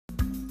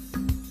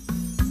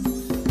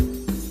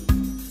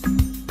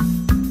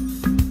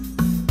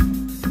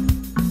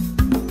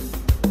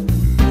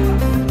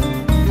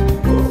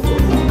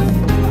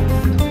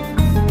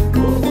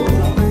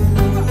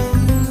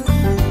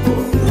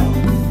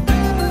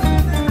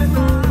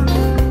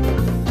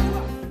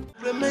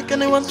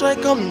anyone try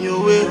come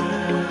your way.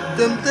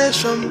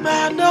 Temptation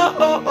bad,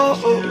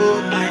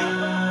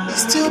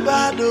 it's too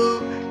bad,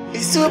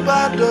 it's too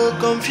bad,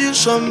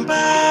 confusion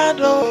bad,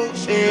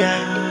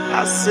 yeah.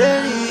 I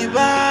say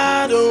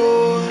bad,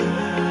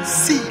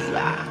 see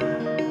la.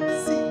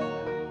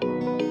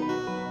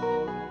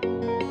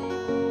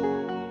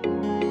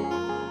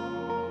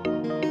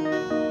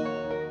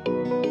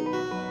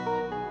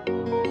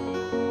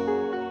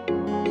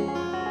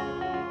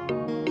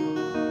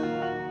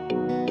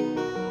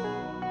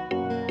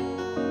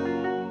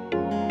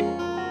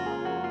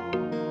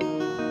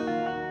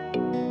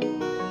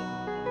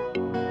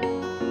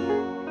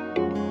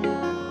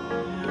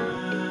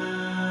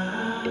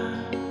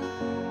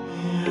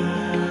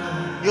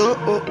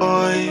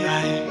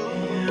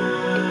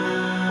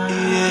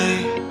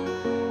 Yeah.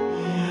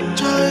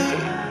 Joy.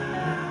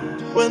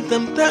 When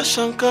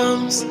temptation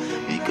comes,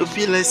 it could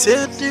feel like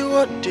say the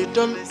what they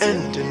don't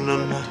end in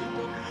none.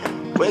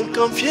 When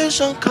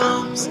confusion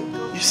comes,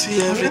 you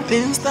see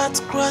everything starts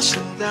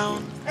crashing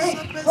down.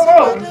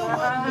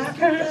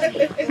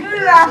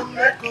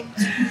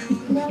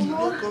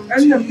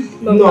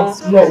 No,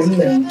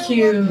 thank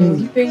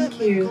you. Thank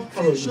you.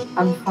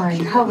 I'm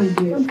fine. How are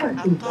you?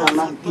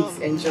 Mama, please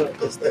enjoy.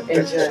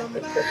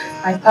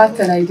 I packed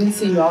and I didn't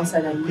see you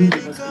outside. I knew you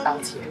must be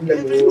out here.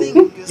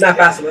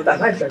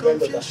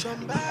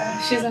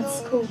 She's at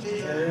school.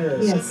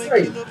 Yes.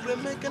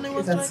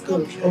 She's at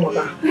school.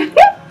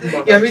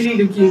 You're really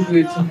looking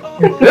good.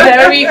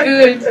 Very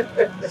good.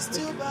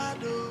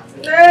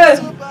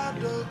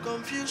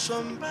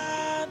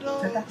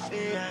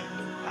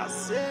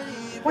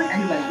 Why are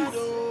you like this?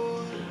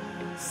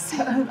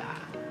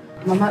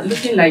 Mama,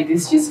 looking like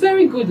this. She's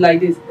very good like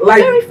this.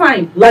 Very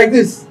fine. Like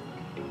this?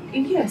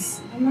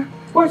 Yes, Mama.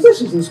 Why is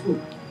she's in school?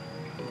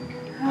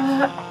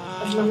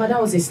 Mama,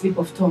 that was a slip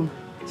of tongue.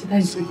 Cheta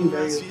is looking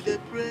very okay.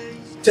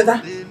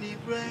 Cheta?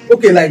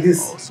 Okay, like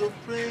this.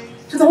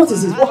 Cheta, what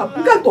is this? What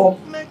happened? You can't talk.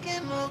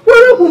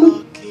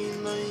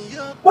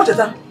 What,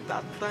 Cheta?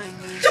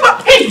 Cheta!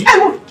 Hey!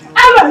 Cheta!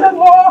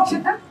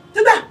 Cheta!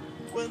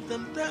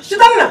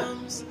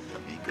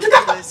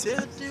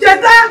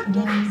 Cheta!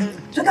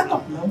 Cheta,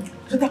 talk now.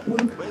 Cheta, what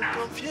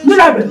happened? What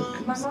happened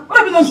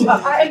to her?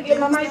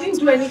 Mama, I didn't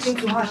do anything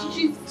to her.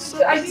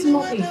 I did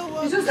nothing.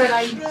 It's just that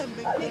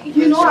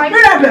What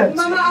happened?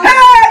 Mama,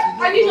 Hey!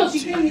 I didn't know she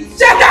came in.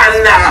 Cheta!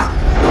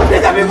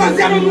 Cheta, because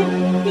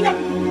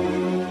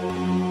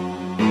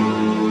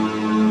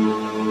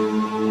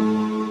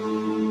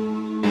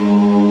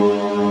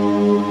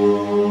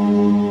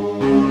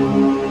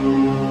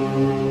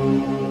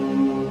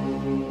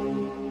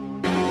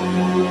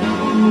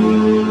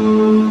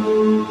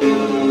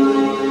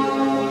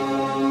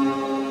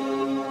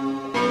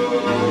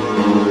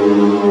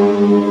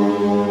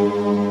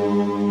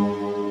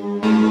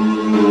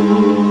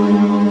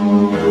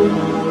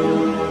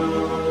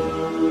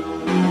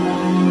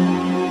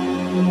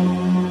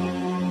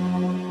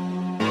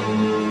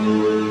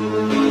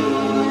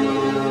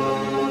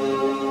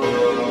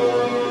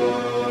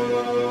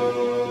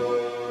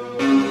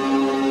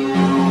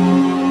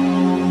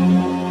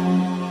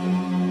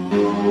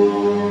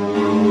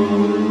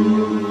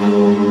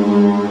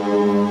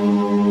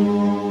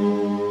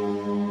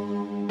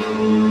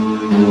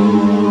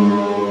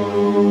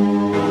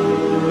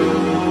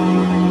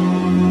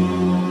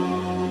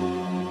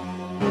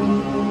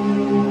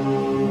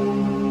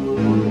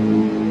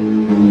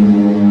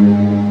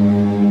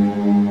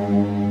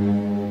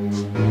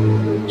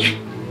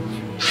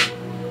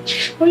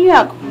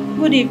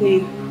Good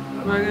evening.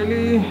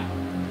 Magali.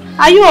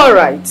 Are you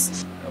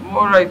alright? I'm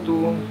alright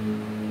too.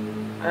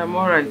 I am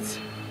alright.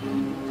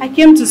 I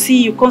came to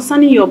see you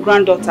concerning your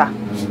granddaughter.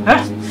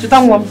 Huh?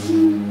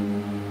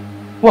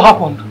 What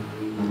happened?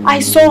 I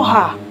saw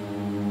her,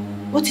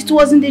 but it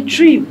was in the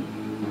dream.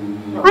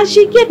 And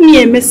she gave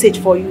me a message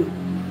for you.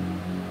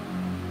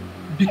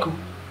 Biko,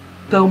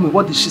 tell me,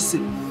 what did she say?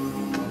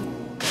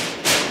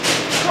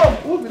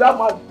 Who be that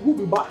man? Who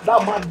be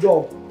that man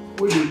dog?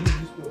 Where they use this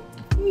girl?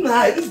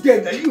 Nah, this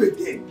girl, now you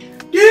again.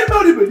 Can you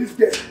not even this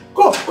girl?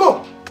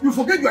 Come. You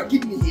forget you are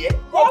kidding me here?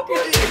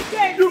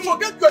 You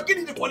forget you are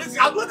kidding the police.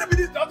 I'm not even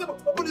this.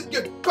 Open this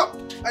gate. Come.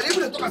 I didn't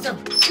even talk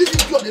myself. This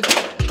is your name.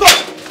 Come.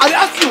 I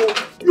ask you.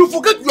 You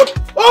forget you are.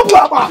 Oh,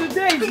 Baba.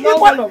 Today is not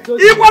one of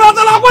those. Go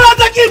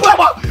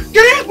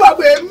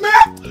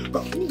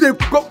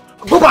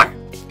back.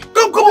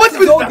 Come. What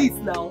is all this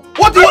now?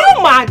 What are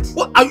you mad?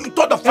 What are you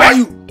thought the fire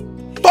you?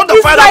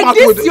 It's like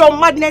this your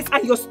madness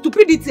and your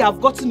stupidity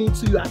have gotten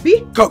into you,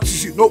 Abi. God,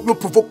 no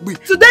provoke me.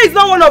 Today is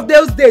not one of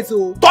those days,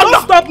 oh. Don't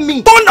stop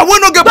me. Thunder, we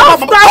no get Don't stop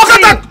me.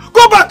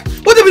 Go back.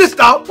 What is this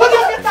now? What is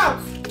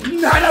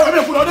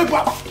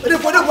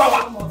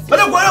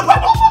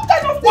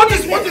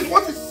this?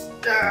 What is?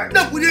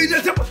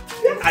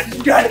 I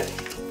just got it.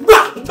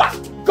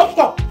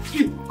 Come.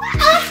 If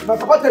I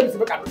support them, I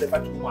can't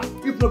defend you, man.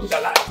 If not,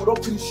 I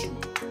don't finish you.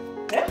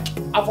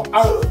 I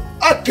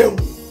kill you.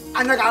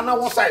 And I got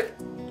one side.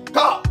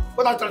 Come,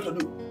 what I'm trying to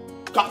do?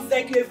 Come. It's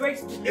like you're very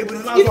stupid. If you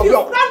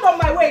stand on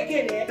my way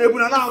again,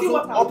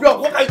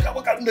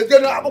 what can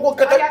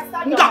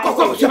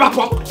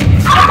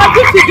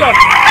figure.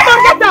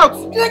 Come on, get out.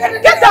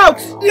 Get out.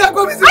 Are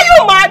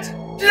you mad?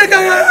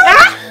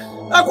 Huh?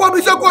 Come on,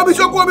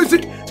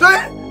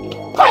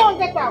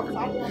 get out.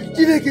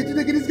 This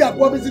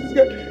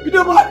guy, you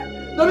know what?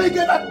 Let me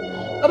get that.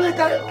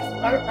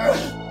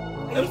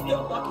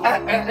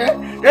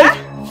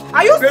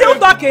 Are you still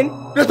talking?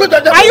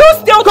 Are you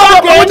still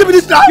talking?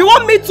 You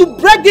want me to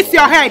break this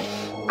your head?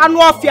 And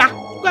Wafia,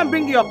 go and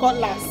bring your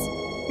cutlass.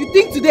 You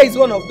think today is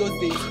one of those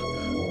days?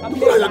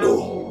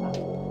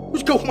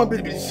 Which kind of woman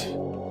baby is?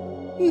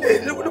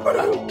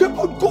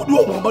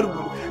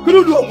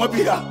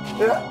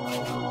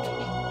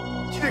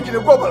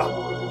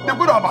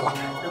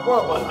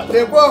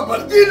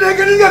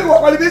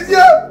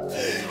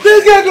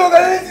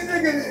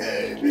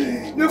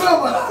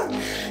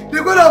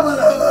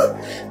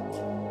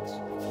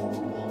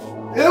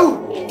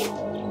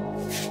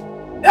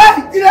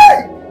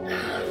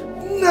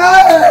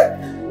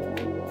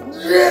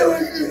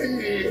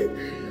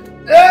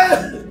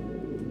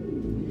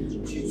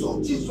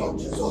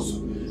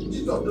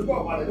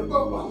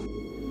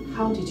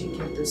 How did you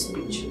get those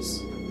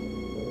pictures?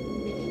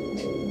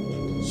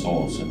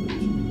 Someone sent it.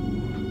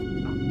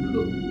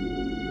 Who?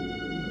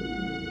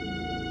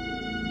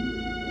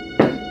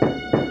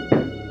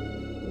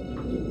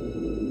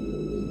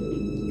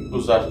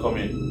 Who's that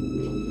coming?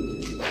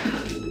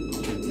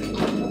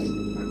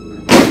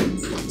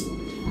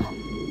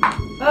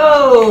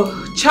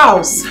 Oh,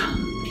 Charles.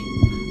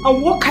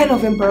 And what kind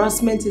of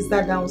embarrassment is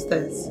that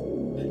downstairs?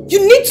 You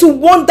need to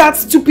warn that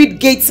stupid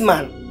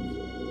gatesman.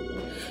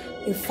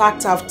 In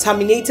fact, I've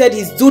terminated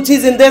his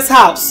duties in this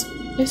house.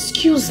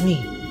 Excuse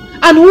me.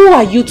 And who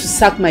are you to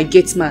sack my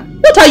gatesman?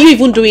 What are you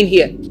even doing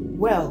here?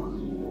 Well,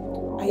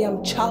 I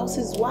am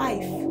Charles's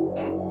wife.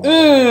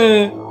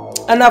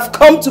 And I've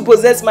come to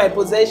possess my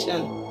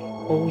possession.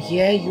 Oh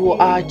yeah, you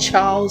are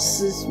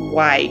Charles's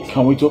wife.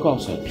 Can we talk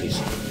outside, please?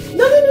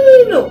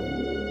 No.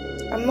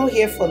 I'm not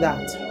here for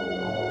that.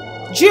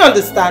 Do you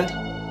understand?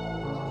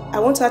 I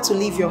want her to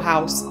leave your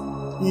house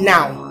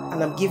now.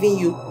 And I'm giving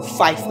you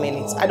 5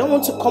 minutes. I don't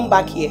want to come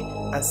back here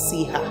and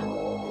see her.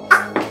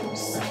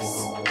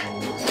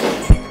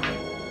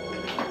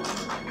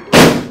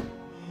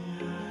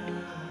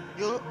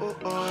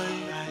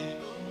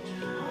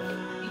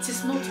 It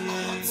is not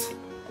hot.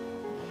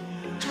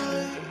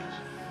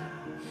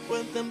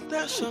 When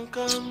temptation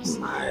comes,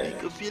 it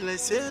could feel like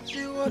said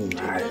you what you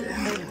don't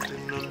end.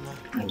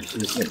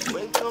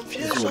 When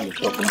confusion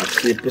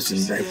comes,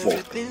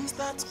 everything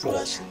starts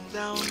crashing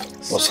down.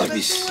 For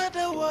service.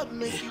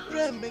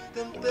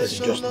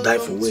 Person just die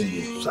for when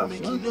you serve.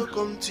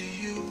 Come to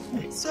you.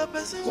 So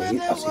person when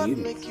they want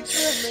make you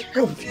pray, make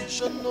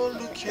confusion no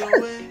look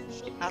your way.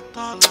 At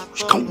all.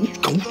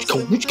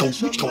 Which can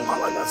see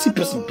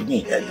person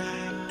being here.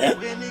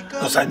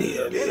 Because I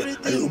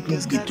open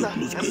this gate to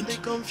close gate.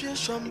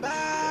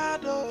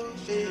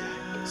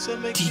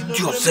 Did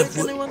yourself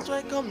well?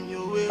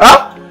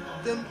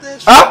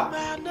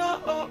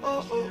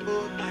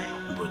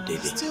 But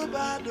David,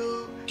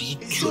 did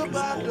you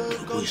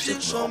go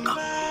yourself longer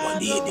when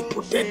they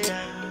protect?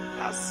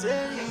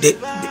 They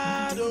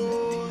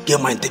get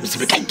my things,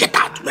 we can get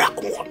out where I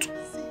come out.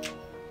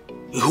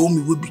 You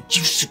homie will be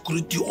chief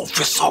security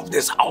officer of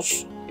this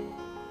house.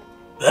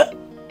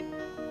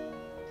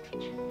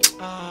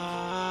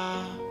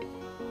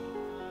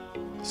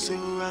 So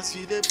as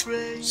you dey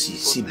pray,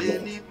 see, bro.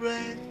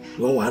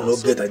 You want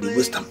to get at the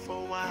wisdom.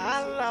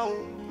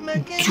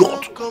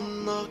 Idiot.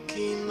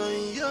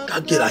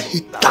 That girl, I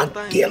hate that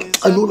girl.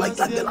 I don't like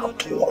that girl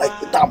at all. I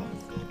hate her.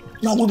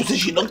 Now when you say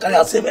she don't carry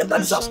herself and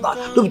that is us now,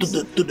 don't be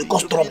to the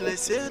cause trouble.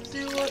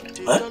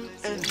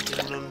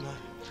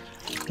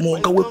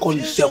 Monka will call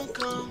himself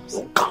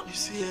Monka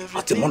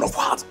as a man of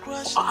heart,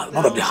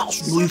 man of the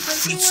house. No,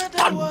 if he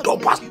stand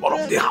up as man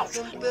of the house,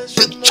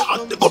 take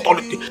charge, the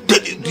authority, tell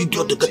the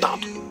idiot to get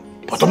out.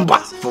 But I'm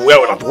back for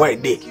where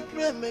they.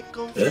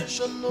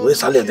 Where's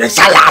Salas? There's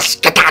Salas,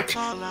 get out,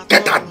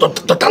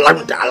 don't allow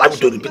me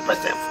to repeat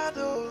myself.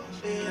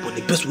 But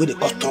the best way they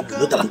cause trouble,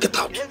 don't let them get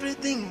out. I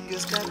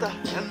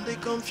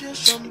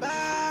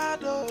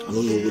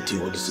don't know what you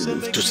want to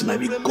say. Just not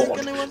be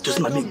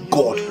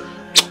God.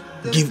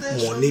 Give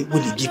money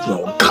when they give me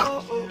a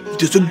car. If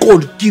they say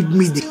God give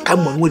me the kind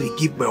of money when they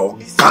give me a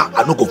car, I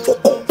don't go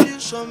fuck up.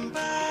 So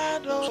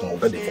I'm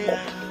ready to fuck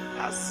up.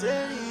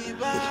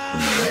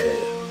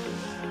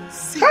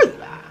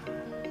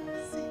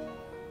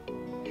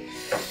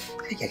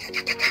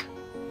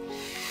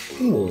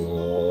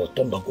 Oh,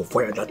 Thunder go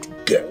fire that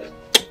girl.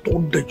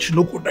 Thunder, she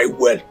no go die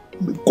well.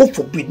 God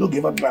forbid, no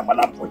give her my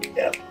madam for the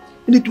hell.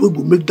 Anything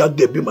will make that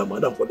girl be my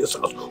madam for this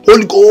house.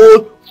 Holy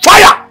God,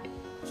 fire!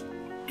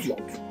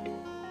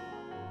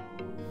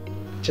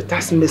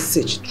 Cheta's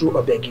message through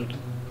Obegiri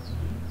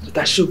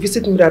that she'll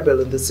visit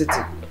Mirabel in the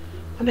city.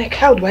 I'm like,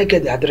 how do I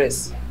get the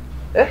address?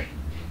 I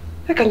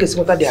can't get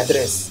the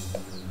address.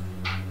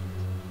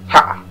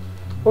 Ha!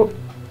 Oh.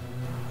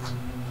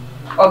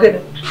 Okay.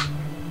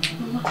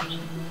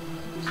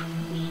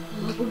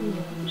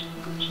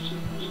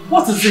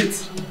 What is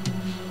it?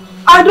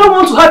 I don't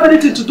want to have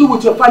anything to do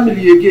with your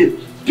family again.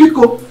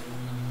 Pico,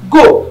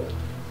 go.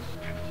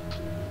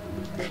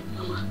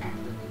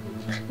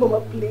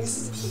 Mama,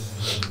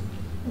 please.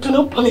 Do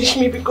not punish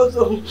me because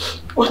of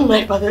what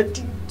my father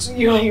did to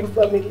you and your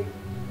family.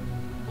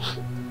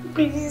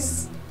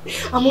 Please.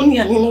 I'm only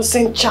an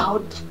innocent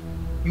child.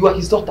 You are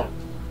his daughter.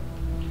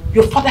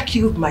 Your father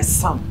killed my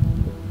son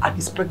and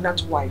his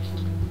pregnant wife.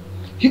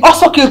 He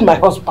also killed my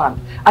husband.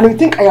 And you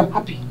think I am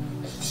happy?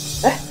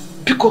 Eh?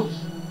 Because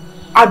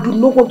I do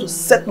not want to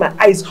set my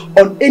eyes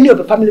on any of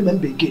the family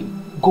member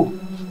again. Go.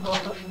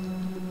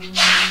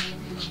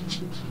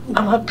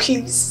 Mama,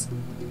 please.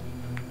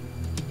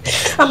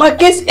 I'm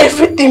against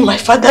everything my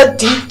father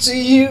did to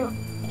you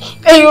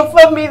and your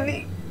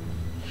family.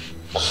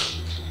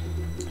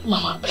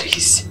 Mama,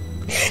 please.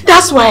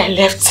 That's why I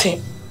left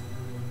him.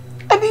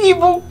 I didn't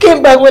even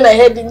came back when I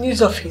heard the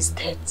news of his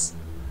death.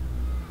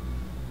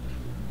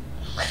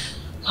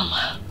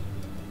 Mama,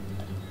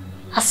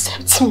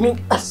 accept me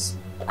as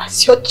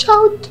your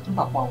child.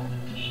 Mama,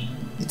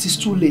 it is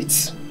too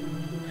late.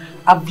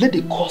 I've laid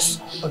a curse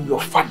on your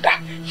father,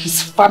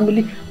 his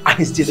family, and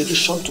his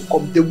generation to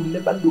come. They will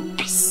never know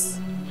peace.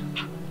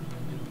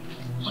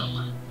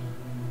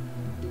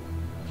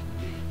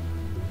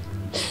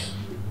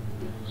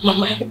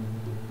 Mama,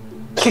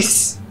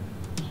 please,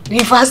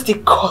 reverse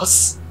the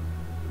curse.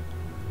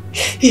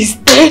 He's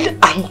dead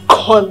and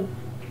gone.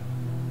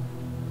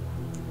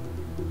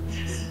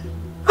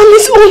 I'm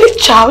his only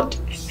child,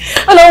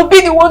 and I'll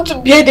be the one to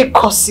bear the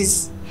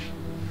curses.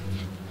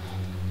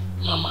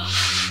 Mama,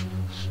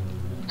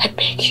 I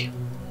beg you.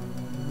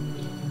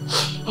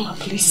 Mama,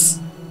 please.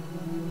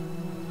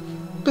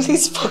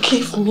 Please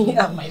forgive me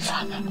and my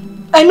father.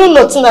 I know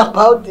nothing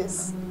about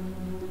this.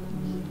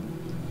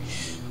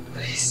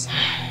 Please.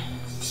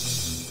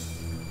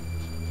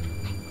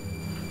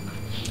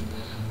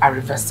 I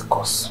reverse the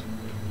curse.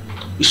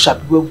 It shall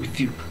be well with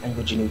you and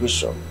your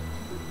generation.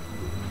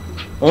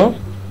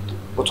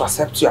 But to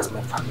accept you as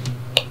my family.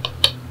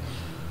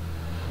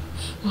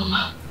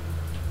 Mama,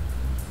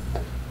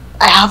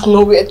 I have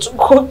nowhere to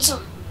go to.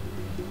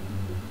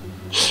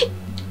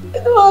 I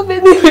don't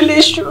have any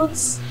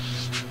relations.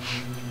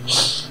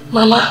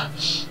 Mama,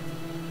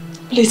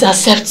 please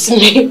accept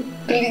me.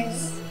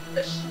 Please.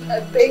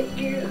 I beg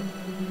you.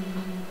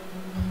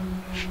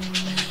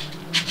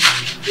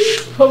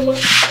 Mama.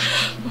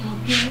 Mama,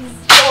 please.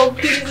 Oh,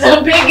 please.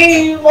 I'm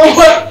begging you,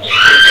 Mama.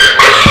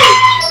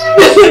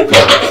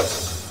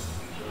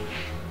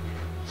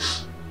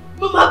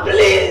 Mama,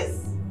 please.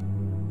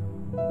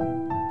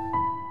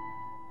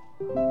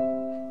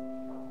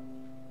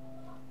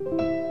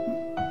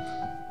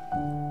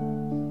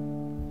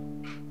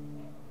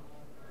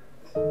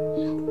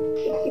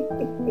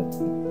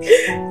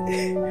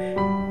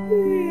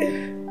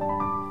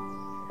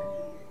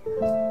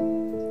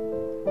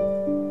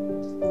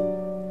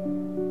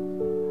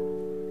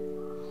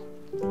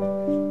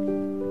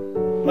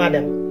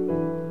 Madam,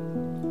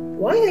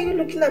 why are you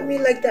looking at me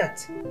like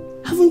that?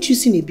 Haven't you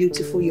seen a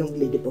beautiful young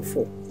lady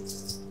before?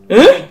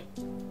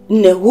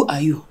 Nne, who are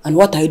you and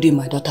what are you doing in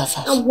my daughter's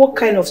house? And what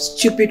kind of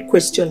stupid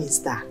question is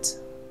that?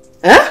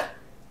 Huh?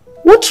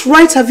 What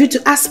right have you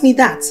to ask me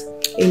that?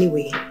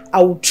 Anyway,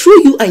 I will throw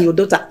you and your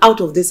daughter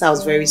out of this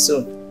house very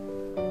soon.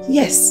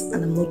 Yes,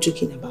 and I'm not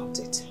joking about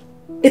it.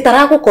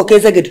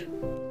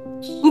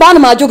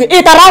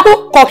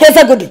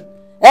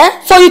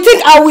 So you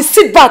think I will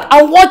sit back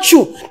and watch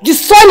you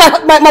destroy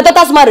my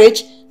daughter's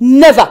marriage?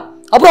 Never.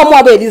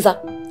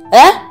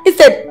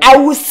 Instead, I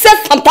will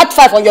set some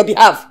 35 on your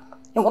behalf.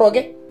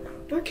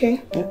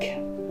 Okay.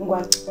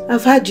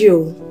 I've heard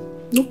you.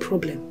 No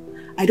problem.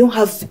 I don't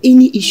have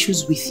any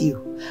issues with you.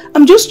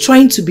 I'm just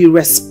trying to be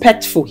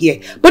respectful here.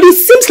 But it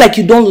seems like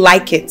you don't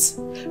like it.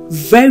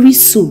 Very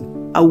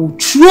soon, I will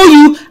throw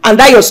you and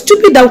that your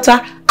stupid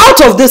daughter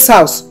out of this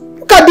house.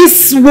 Look at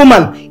this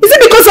woman. Is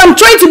it because I'm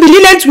trying to be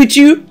lenient with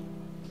you?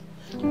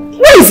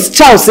 Where is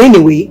Charles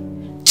anyway?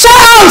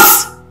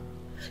 Charles!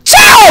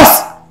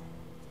 Charles!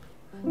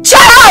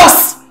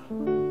 Charles!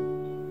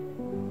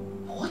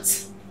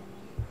 What?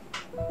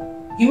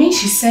 You mean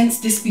she sent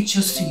these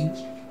pictures to you?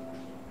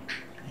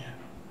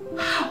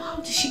 How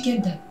did she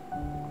get them?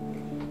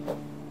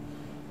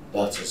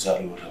 That's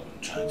exactly what I've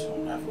been trying to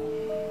unravel.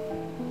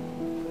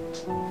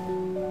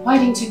 Why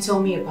didn't you tell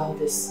me about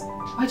this?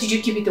 Why did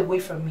you keep it away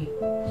from me?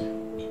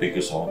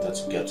 Because I wanted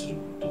to get to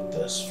the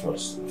test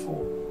first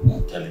before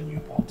telling you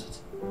about it.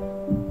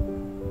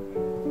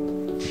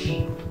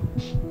 Hey,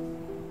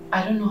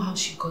 I don't know how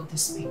she got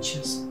these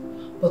pictures,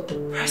 but the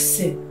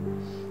person,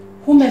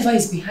 whomever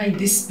is behind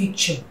this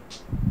picture,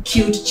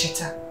 killed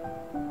Cheta.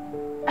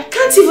 I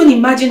can't even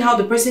imagine how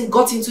the person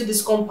got into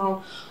this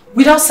compound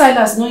without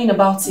Silas knowing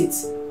about it.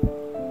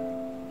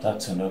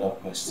 That's another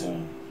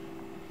question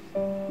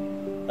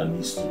that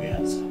needs to be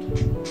answered.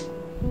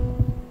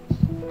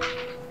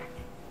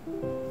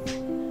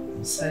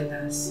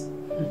 Silas,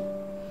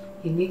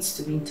 he needs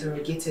to be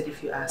interrogated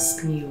if you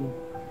ask me.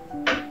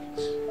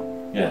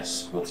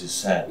 Yes, but he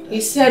said...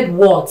 He said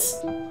what?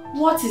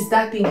 What is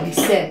that thing he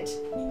said?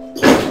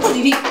 What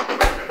did he...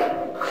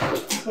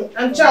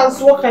 And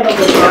Charles, what kind of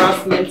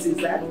embarrassment is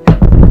that?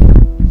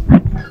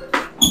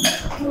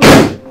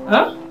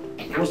 Huh?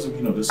 What's the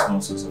meaning of this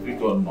nonsense? Have you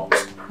gone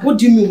nuts? What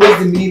do you mean, what's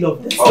the meaning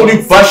of this? Why would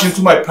you bash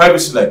into my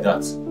privacy like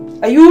that?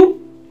 Are you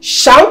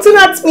shouting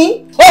at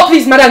me? Oh,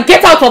 please, madam,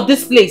 get out of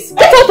this place.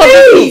 Get out of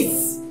this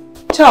place.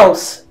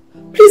 Charles,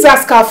 please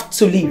ask her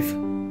to leave.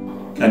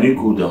 Can you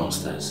go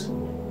downstairs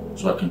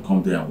so I can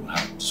come there and we'll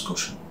have a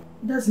discussion?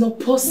 That's not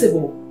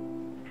possible.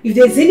 If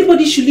there's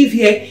anybody should live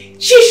here,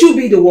 she should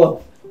be the one.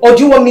 Or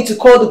do you want me to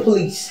call the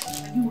police?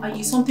 Are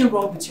you something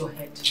wrong with your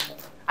head?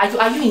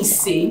 Are you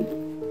insane?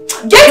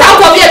 Get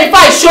out of here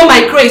before I show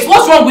my grace.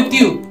 What's wrong with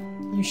you?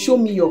 You show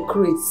me your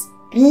grace.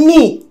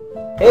 Me?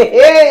 Hey,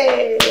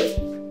 hey.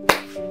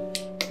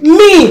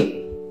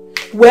 Me?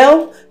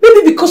 Well,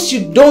 maybe because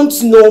you don't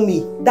know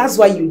me. That's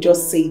why you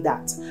just say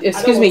that.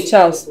 Excuse me,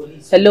 Charles.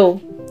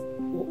 Hello?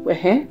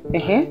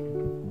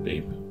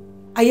 Babe.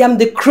 I am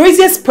the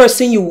craziest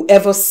person you will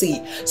ever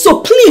see. So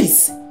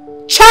please,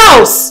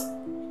 Charles!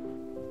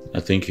 I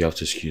think you have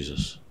to excuse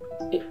us.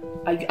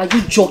 Are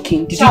you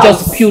joking? Did Charles. you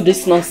just spew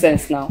this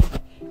nonsense now?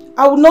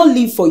 I will not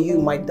leave for you,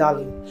 my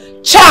darling.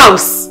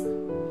 Charles!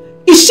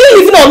 Is she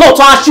leaving or not?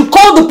 Or I should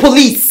call the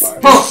police?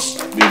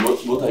 Babe,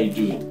 what are you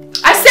doing?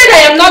 I said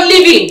I am not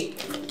leaving!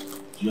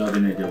 Do you have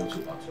any idea what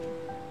you're about to do?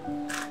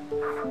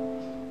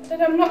 I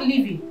said I'm not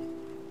leaving.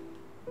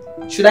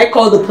 Should I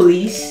call the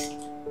police?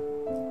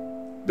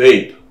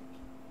 Babe.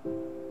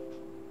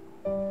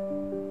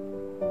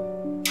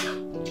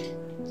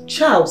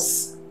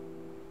 Charles.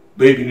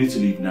 Babe, you need to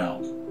leave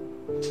now.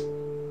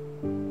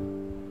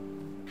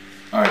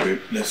 Alright, babe,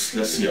 let's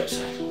see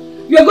outside.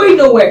 You are going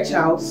nowhere,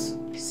 Charles.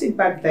 Sit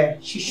back there.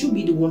 She should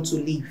be the one to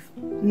leave.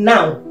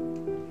 Now.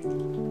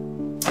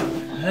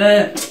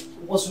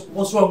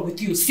 What's wrong with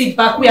you? Sit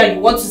back where you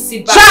want to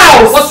sit back.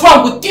 Charles! What's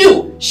wrong with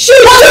you? She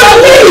should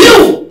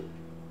leave!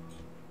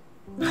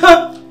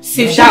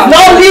 Sit She's down.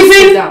 not leaving.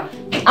 Sit down.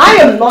 I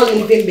am not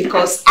leaving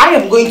because I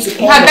am going to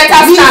call You had the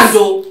better police. stand,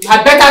 though. You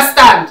had better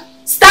stand.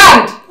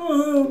 Stand!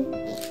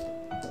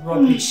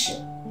 Rubbish.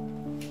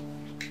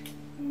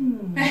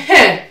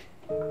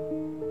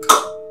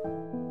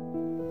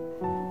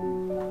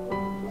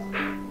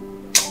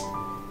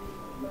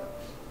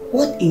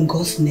 What in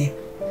God's name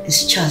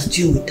is Charles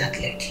doing with that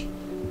lady?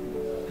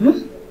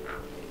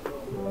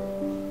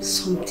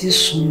 Something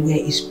somewhere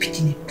is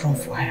beating a drum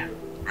for her.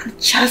 And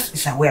Charles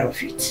is aware of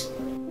it.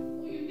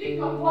 You think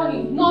you're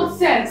funny?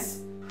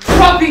 Nonsense!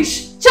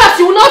 Rubbish! Charles,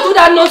 you will not do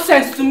that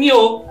nonsense to me,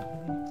 oh!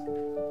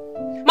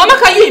 Mama,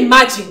 can you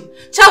imagine?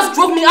 Charles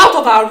drove me out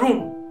of our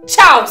room.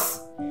 Charles!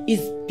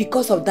 It's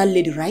because of that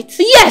lady, right?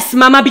 Yes,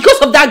 Mama, because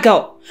of that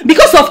girl.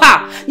 Because of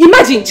her.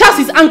 Imagine, Charles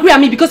is angry at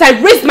me because I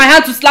raised my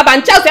hand to slap her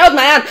and Charles held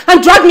my hand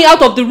and dragged me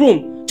out of the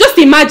room. Just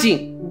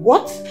imagine.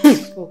 What?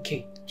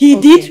 Okay. He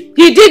did?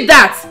 He did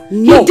that.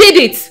 No. He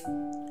did it.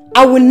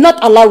 I will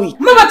not allow it.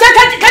 Mama,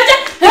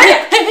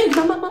 hey,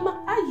 Mama.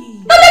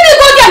 Now let me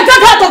go there and get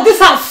her out of this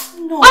house.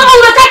 No.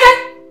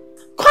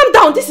 Calm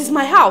down. This is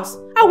my house.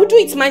 I will do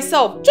it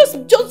myself.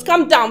 Just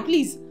calm down,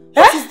 please.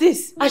 What is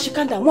this? I should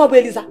calm down.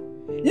 Lisa.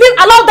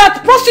 Allow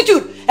that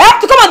prostitute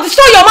to come and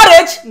destroy your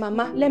marriage.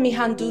 Mama, let me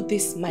handle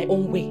this my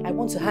own way. I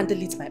want to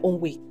handle it my own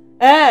way.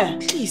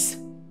 Please.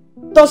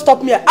 Don't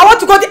stop me. I want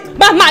to go there.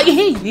 Mama,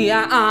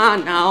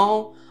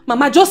 now.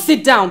 Mama, just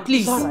sit down,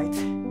 please. It's alright.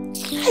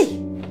 Hey.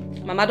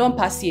 Mama, don't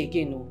pass here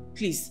again, no.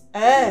 Please.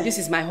 This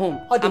is my home.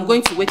 I'm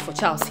going to wait for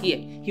Charles here.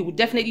 He will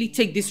definitely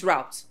take this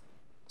route.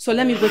 So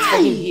let me wait for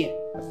him here.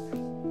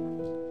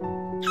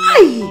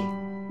 Hi.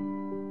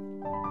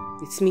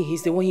 It's me.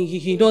 He's the one.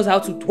 He knows how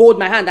to hold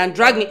my hand and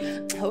drag me.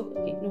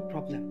 Okay, no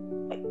problem.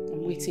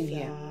 I'm waiting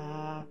here.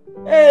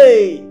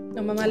 Hey.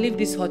 No, Mama, leave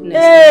this hotness.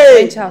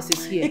 Hey. When Charles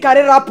is here. Let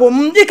us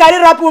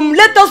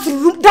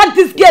drag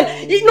this girl.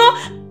 You know,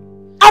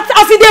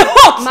 as in the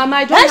hot. Mama,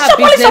 I don't have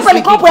business with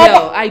the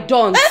girl. I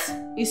don't.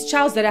 It's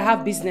Charles that I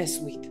have business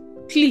with.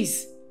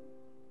 Please.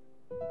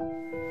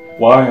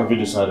 Why have you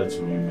decided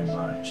to ruin my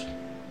marriage?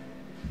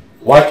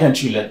 Why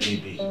can't you let me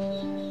be?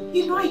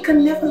 You know I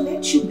can never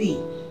let you be.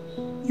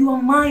 You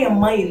are mine and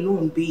mine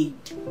alone, babe.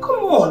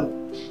 Come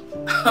on.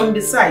 And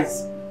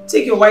besides,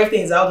 take your wife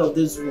things out of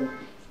this room.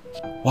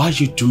 Why are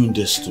you doing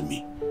this to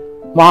me?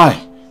 Why?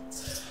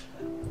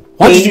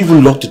 Why did you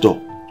even lock the door?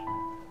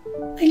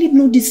 I need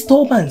no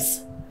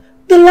disturbance.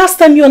 The last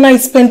time you and I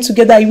spent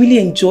together, I really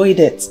enjoyed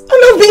it. And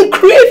I've been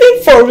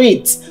craving for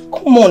it.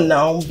 Come on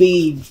now,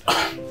 babe.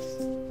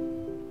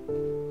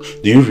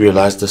 Do you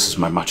realize this is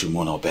my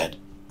matrimonial bed?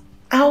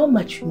 Our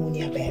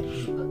matrimonial bed,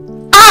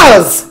 babe.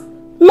 Ours!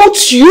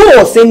 Not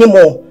yours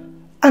anymore.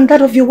 And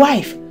that of your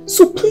wife.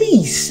 So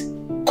please,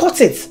 cut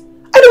it.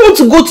 I don't want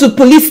to go to the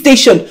police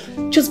station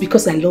just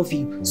because I love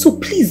you. So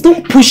please,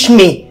 don't push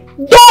me.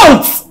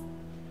 Don't!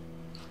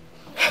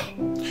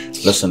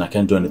 Listen, I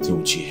can't do anything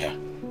with you here.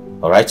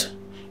 Alright?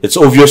 It's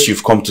obvious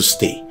you've come to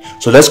stay.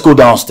 So let's go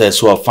downstairs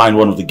so I'll find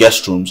one of the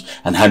guest rooms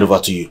and hand over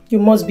to you. You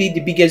must be the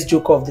biggest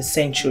joker of the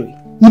century.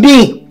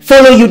 Me?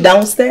 Follow you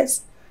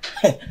downstairs?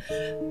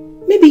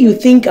 Maybe you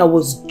think I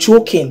was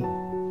joking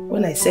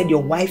when I said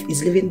your wife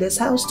is leaving this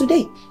house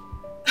today.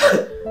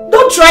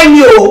 Don't try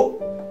me, oh!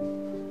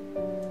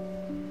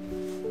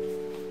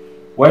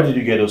 Where did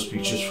you get those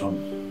pictures from?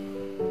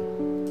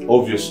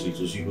 Obviously, it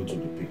was you who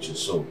took the pictures,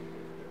 so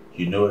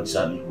you know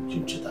exactly who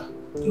killed Cheta.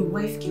 Your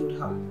wife killed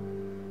her.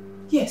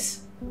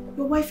 Yes,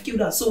 your wife killed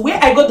her. So where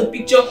I got the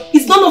picture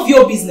is none of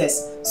your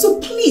business. So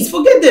please,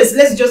 forget this.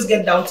 Let's just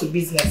get down to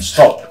business.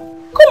 Stop.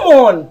 Come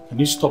on. Can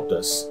you stop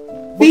this?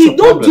 B,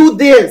 don't do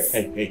this.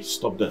 Hey,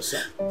 stop this.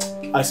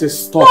 I said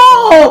stop.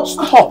 No.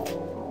 Stop.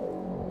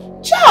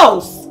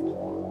 Charles.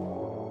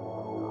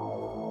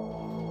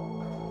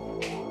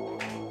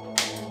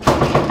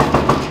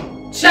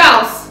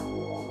 Charles!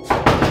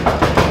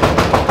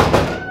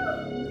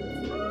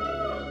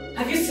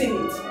 Have you seen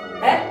it?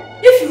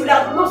 If you would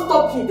have not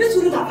stopped me, this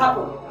wouldn't have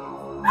happened.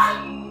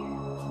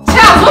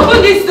 Charles,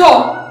 open this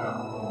door!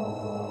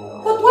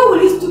 But why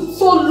will you stoop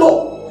so low?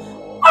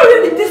 Why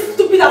will you be this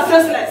stupid and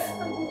senseless?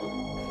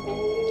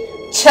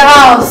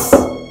 Charles!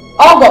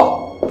 Ogo!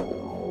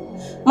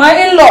 My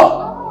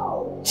in-law!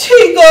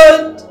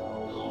 God.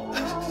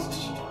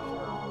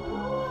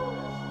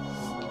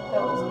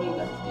 That was me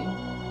that day.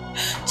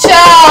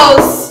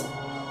 Charles!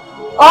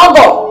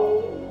 Ogo!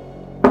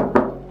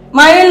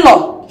 My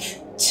in-law!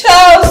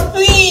 Charles,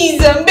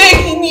 please, I'm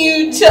begging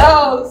you,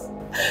 Charles.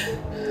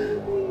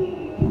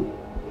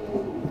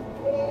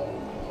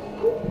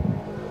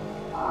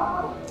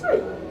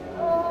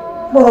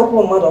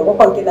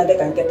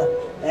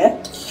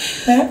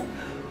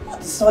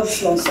 What is all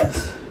this nonsense?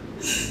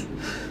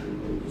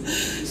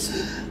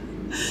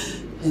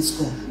 Let's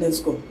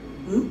go.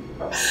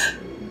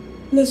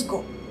 Let's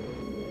go.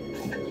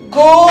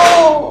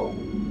 Go!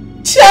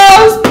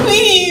 Charles,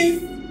 please!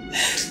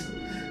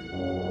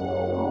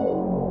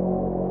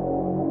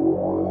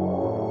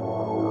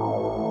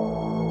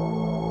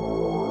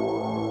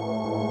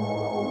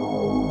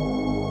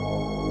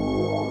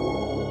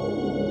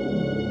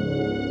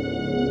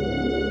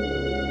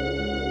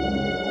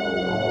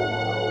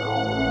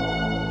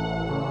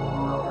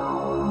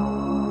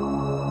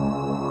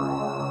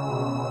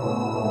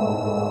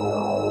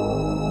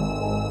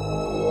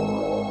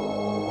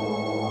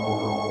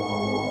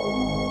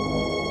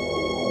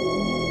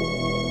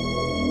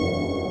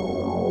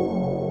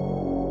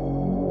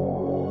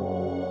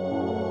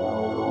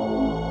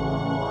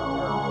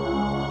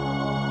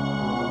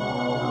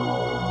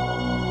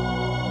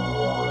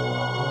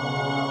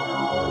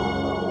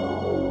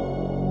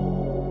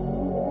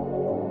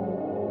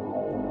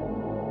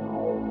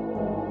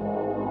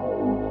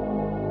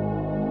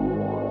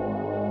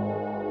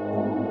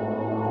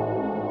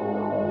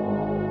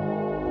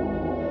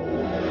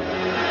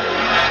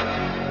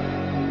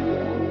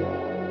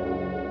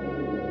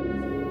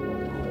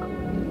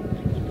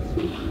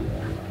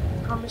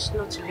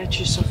 Not to let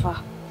you suffer.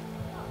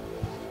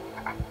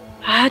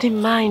 I had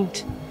in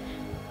mind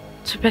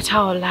to better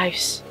our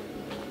lives,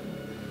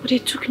 but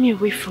it took me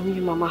away from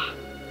you, Mama.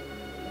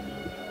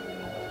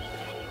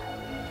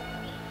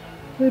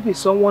 Maybe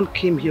someone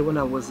came here when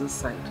I was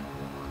inside.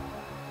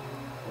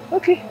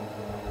 Okay.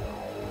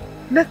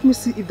 Let me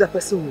see if that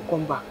person will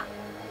come back.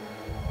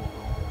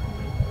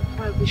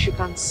 How I wish you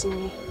can see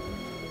me.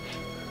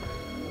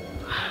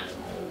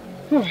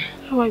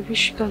 How I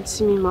wish you can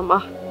see me,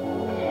 Mama.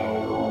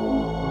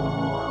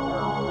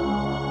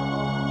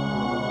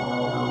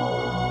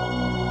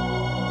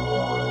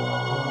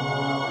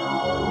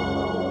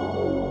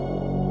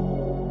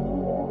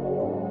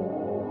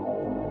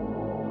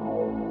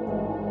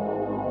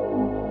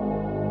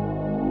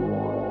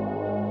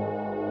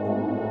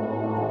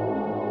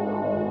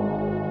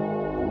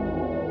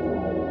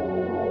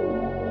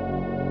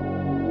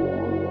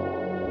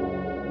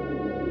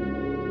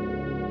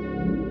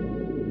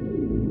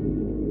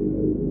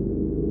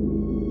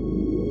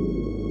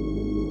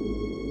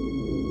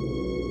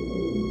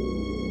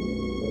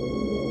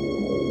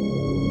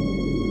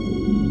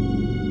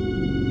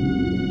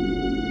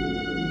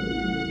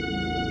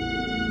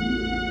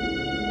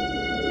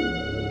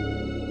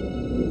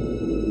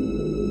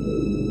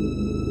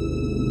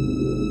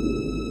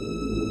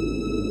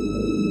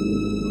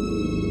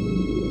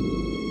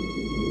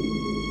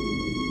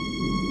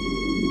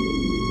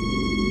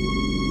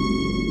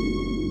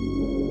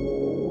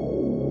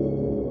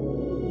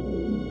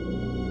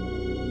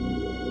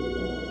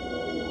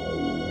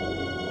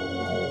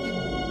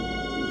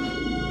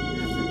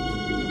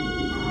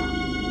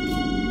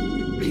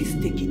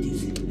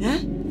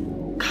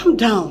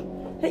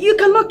 Down. You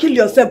cannot kill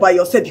yourself by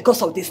yourself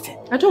because of this thing.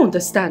 I don't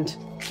understand.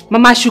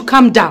 Mama, I should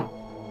calm down.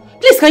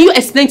 Please, can you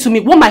explain to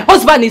me what my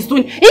husband is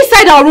doing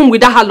inside our room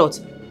with that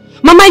harlot?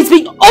 Mama, it's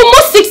been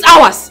almost 6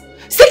 hours.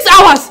 6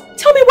 hours!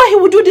 Tell me why he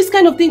would do this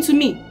kind of thing to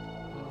me.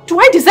 Do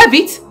I deserve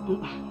it?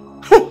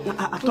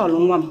 At all,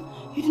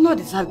 Mama. You do not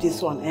deserve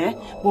this one, eh?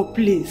 But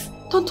please,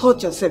 don't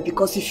hurt yourself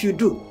because if you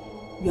do,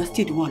 you are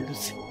still the one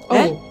losing. Oh.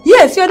 Eh?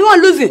 Yes, you are the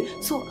one losing.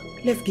 So,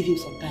 let's give him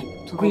some time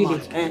to come Really?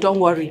 out, eh? Don't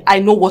worry. I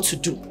know what to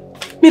do.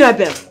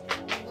 Mirabel.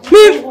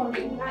 Don't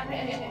worry.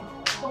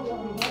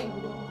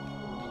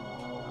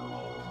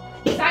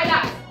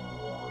 Silas!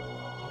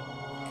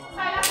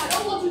 Silas, I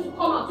don't want you to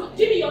come out.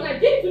 Give me your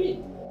knife. Give it to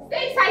me.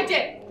 Stay inside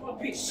there.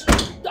 rubbish.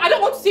 I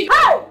don't want to see you.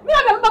 Hey!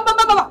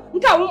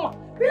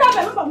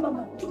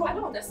 I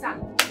don't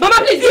understand. Mama,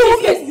 please, you for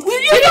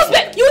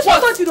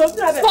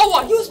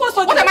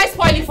what? What am I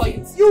spoiling for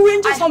you? You will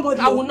injure somebody.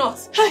 I will not.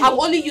 Hey. I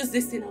will only use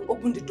this thing and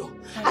open the door.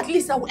 At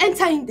least I will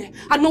enter in there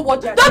and know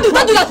what you're Don't do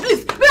that,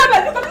 please. Hey!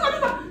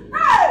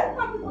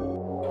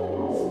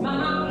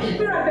 Mama,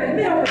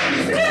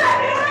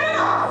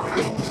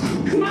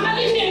 Mama,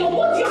 leave me alone.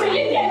 What do you mean?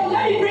 Leave me alone.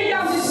 Let me bring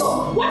down this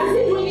door. What is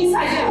he doing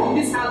inside there of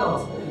this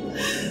house?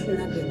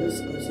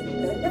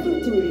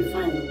 Everything will be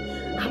fine.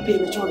 Happy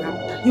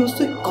and you will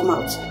still come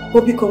out.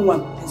 But become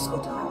one. Let's go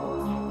to her.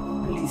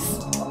 Please.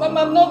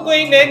 Mama, I'm not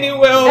going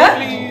anywhere,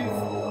 please.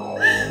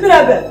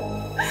 Mirabel.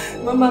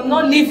 Mama, I'm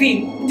not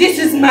leaving. This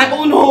is my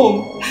own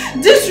home.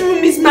 This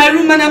room is my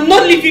room and I'm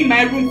not leaving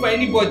my room for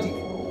anybody.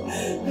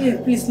 Hey,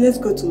 please, let's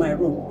go to my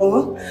room.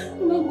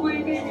 I'm not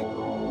going anywhere.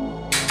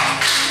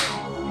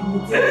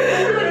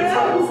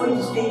 For you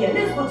to stay here.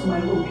 Let's go to my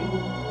room.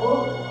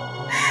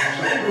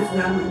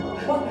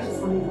 What is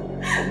funny now?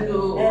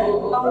 No. I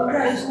will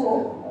cry as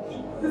well.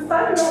 The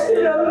fact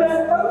that I'm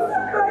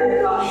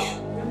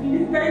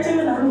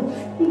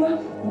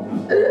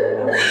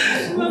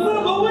Mama,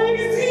 but what you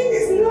think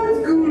is not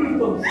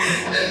good.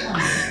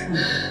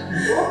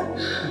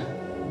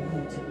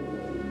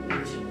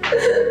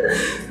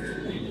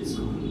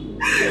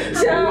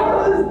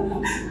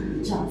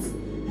 Charles,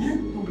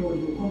 don't worry,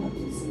 you'll come back to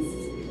the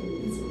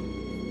senses.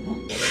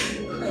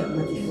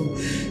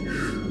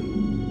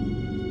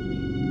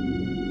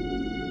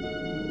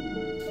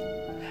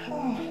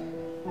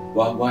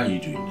 Why are you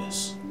doing this?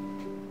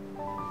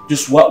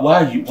 Just why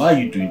are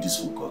you doing this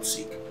for God's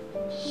sake?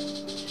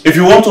 If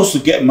you want us to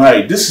get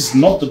married, this is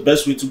not the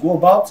best way to go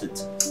about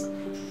it.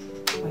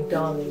 My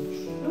darling,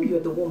 you know you're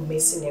the one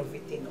messing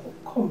everything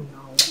up. Come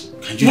now.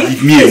 Can you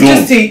leave me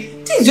alone? This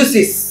is just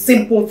a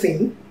simple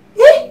thing.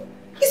 Eh?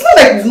 It's not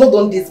like we've not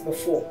done this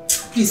before.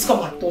 Please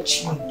come and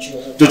touch me,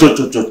 Joe.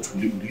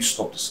 Will you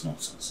stop this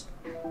nonsense?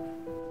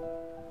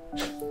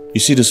 You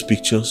see those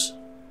pictures?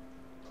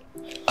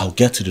 I'll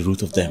get to the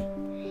root of them.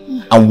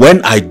 And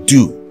when I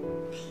do,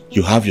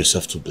 you have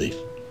yourself to blame.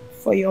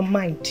 For your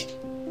mind.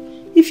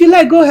 If you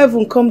like, go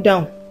heaven, come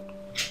down.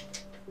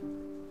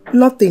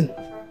 Nothing.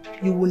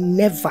 You will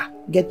never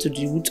get to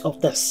the root of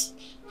this.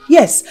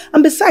 Yes,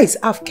 and besides,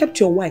 I've kept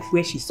your wife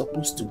where she's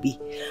supposed to be.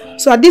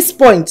 So at this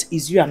point,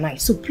 it's you and I.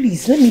 So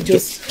please, let me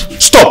just...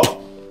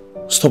 Stop!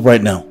 Stop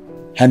right now.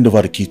 Hand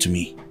over the key to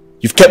me.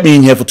 You've kept me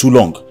in here for too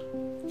long.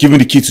 Give me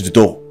the key to the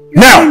door.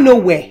 Now! You're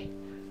nowhere.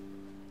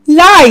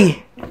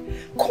 Lie!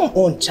 Come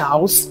on,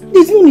 Charles.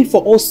 There's no need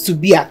for us to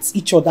be at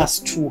each other's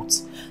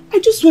throats. I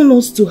just want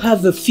us to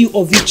have a feel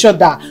of each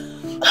other.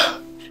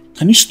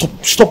 Can you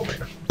stop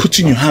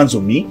putting your hands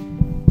on me?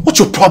 What's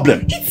your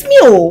problem? It's me,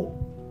 oh.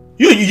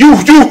 You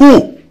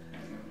who?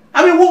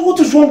 I mean, what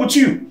is wrong with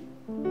you?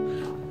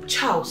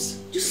 Charles,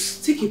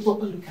 just take a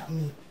proper look at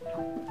me.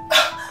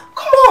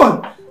 Come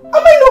on. Am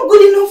I not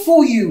good enough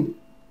for you?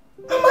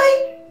 Am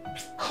I?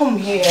 Come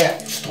here.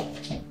 Stop.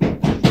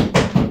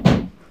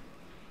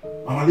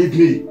 Mama, leave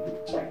me.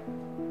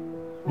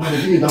 Mama,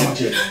 give me that much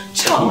here.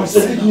 Charles,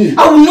 leave me.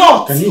 I will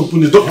not. Can you open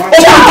the door? Open the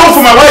door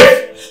for my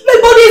wife! My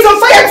body is on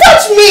fire.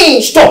 Touch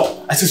me!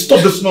 Stop! I said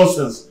stop this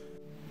nonsense.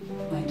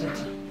 My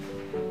daughter,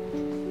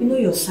 you know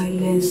your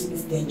silence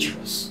is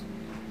dangerous.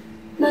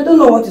 And I don't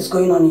know what is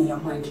going on in your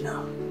mind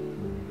now.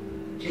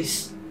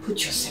 Please,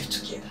 put yourself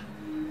together.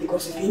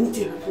 Because if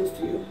anything happens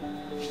to you,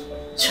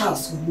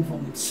 Charles will move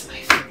on with his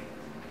life.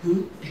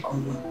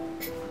 Become one.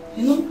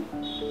 You know?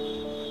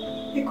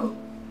 Because...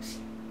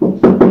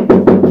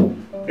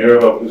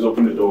 Mirabel, please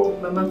open the door.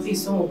 Mama,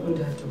 please don't open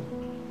that door.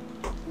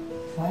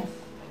 Why? I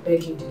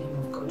beg you in the name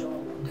of God, don't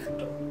open that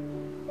door.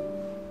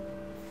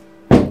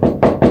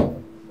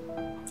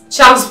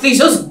 Charles, please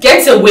just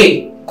get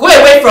away. Go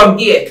away from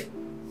here.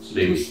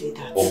 Please,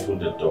 open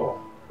the door.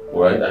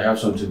 Alright, I have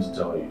something to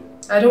tell you.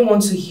 I don't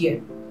want to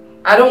hear.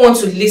 I don't want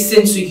to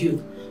listen to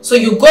you. So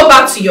you go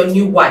back to your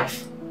new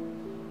wife.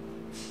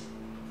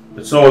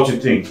 It's not what you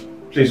think.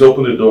 Please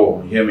open the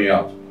door and hear me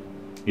out.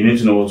 You need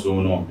to know what's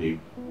going on, babe.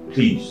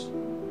 Please.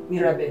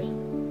 Mirabel,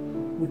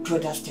 withdraw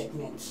that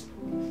statement.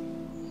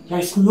 There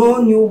is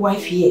no new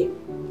wife here.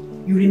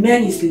 You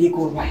remain his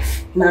legal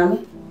wife. Now,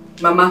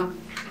 Mama.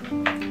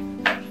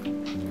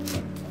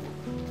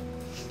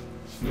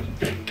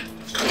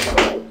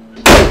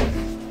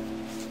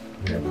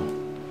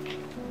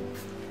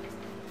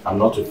 I'm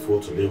not a fool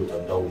to live with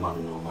another woman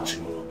in a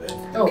matrimonial bed.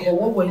 Oh, but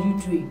what were you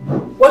doing?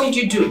 What did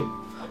you do?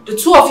 The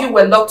two of you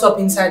were locked up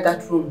inside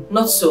that room,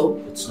 not so?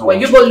 Were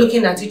you both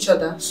looking at each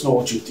other? It's not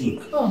what you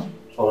think. Oh.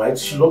 Alright,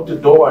 she locked the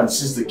door and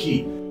seized the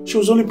key. She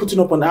was only putting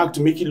up an act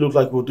to make it look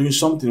like we were doing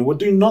something. We're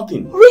doing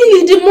nothing.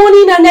 Really? The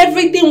morning and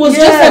everything was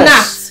just an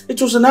act?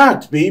 It was an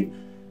act, babe.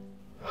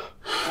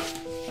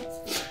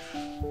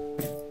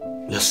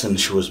 Listen,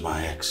 she was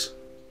my ex.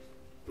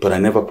 But I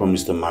never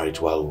promised her marriage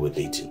while we were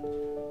dating.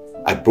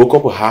 I broke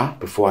up with her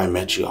before I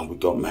met you and we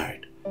got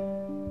married.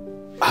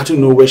 I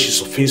don't know where she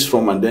surfaced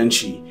from and then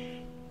she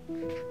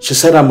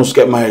said I must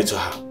get married to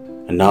her.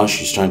 And now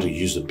she's trying to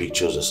use the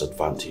pictures as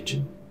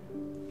advantage.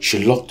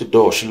 She locked the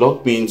door. She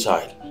locked me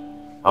inside.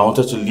 I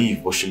wanted to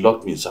leave, but she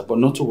locked me inside. But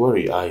not to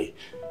worry, I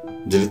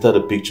deleted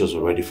the pictures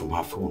already from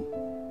her phone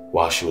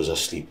while she was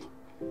asleep.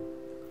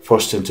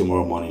 First thing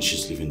tomorrow morning,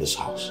 she's leaving this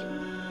house.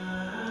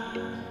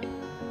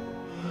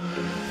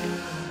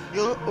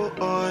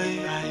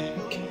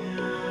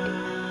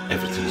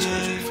 Everything is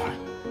going to be fine.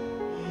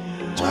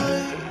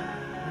 Right?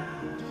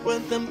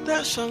 When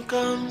temptation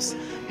comes,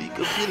 it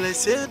could feel like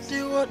say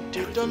the what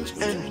you don't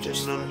end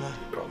in no.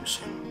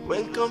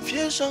 When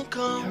confusion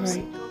comes,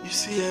 you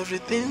see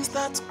everything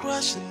starts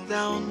crashing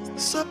down.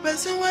 So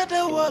person where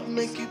the word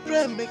make you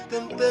pray, make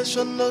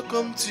temptation no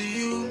come to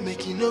you,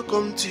 make it no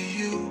come to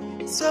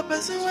you. So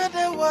person where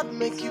the word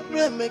make you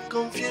pray, make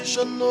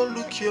confusion no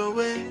look your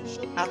way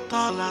at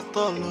all,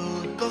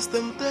 oh. Cause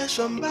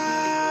temptation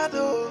bad,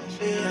 oh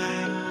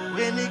yeah.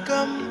 When it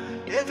come,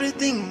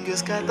 everything is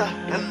scatter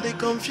and the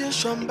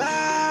confusion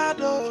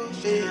bad, oh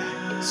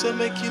yeah. So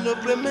make you no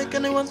pray, make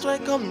anyone try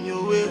come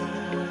your way.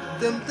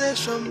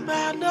 Temptation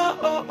bad, oh.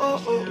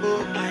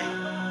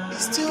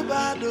 It's too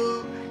bad,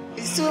 oh.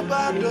 It's too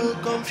bad, oh.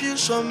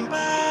 Confusion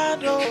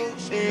bad, oh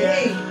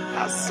yeah.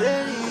 I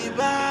say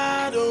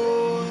bad,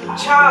 oh.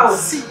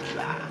 Charles!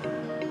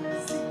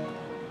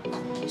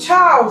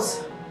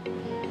 Charles!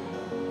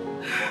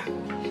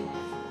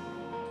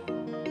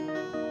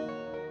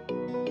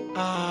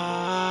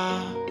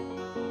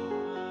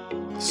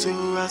 So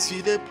as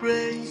you dey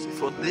pray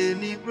for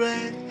daily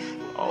bread,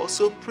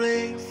 also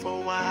pray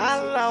for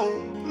wahala.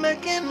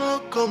 Make it no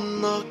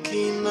come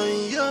knocking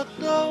on your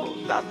door.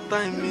 That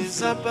time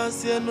is a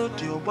pass, you know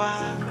the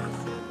why.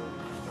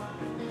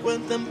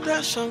 When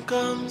temptation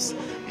comes,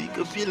 it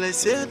could be like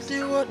say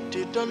the what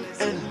you don't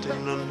end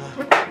no.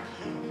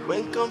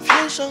 When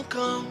confusion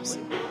comes,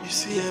 you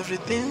see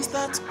everything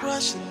starts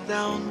crashing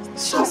down.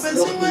 So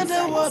person where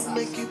the word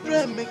make you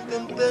pray, make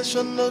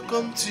temptation no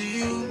come to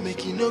you,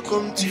 make it no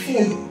come to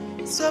you.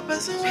 So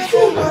person where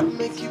the word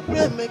make you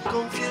pray, make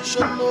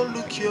confusion no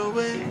look your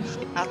way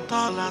at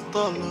all,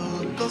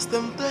 oh. Cause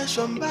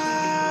temptation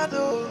bad,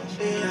 oh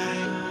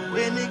yeah.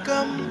 When it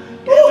come,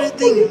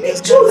 everything is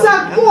scattered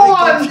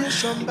and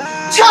confusion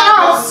bad,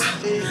 Charles!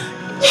 Yeah.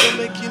 So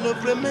make you no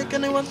pray, make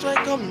anyone try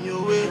come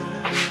your way.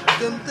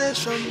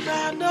 Temptation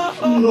bad,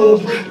 oh.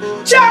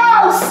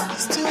 Charles!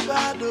 It's too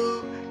bad,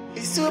 oh.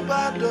 It's too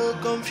bad, oh.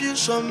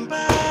 Confusion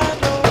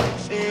bad,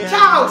 oh yeah.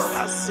 Charles!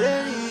 I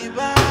say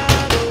bad,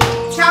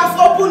 oh. Charles,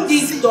 open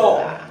this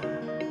door.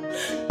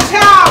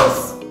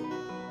 Charles!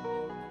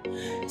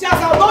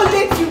 Charles, I will not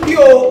let you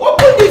go.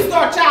 Open this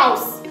door,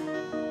 Charles.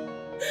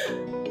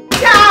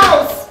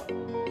 Charles!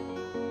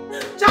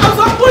 Charles,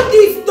 open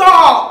this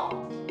door.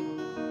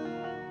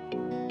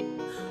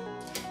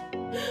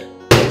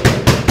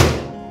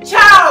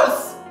 Charles!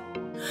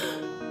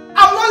 I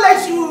will not let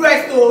you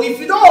rest, though. If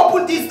you don't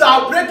open this door,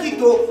 I'll break it,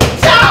 though.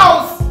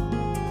 Charles!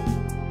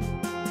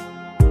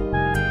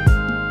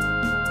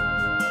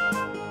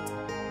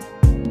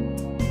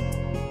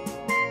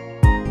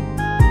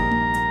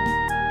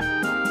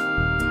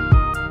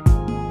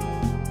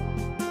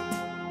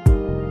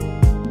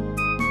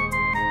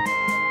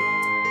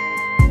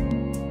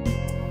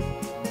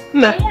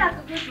 Yeah,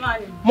 good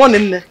morning.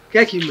 Morning,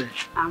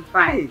 I'm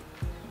fine. Hey,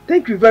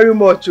 thank you very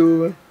much.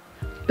 Oh.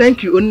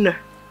 Thank you, Unna.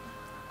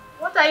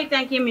 What are you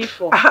thanking me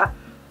for?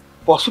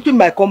 For sweeping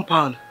my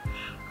compound.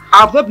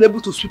 I've not been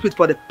able to sweep it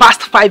for the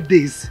past 5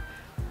 days.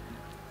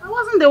 I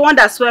wasn't the one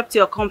that swept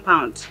your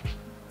compound.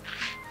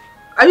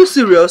 Are you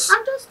serious?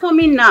 I'm just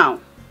coming now.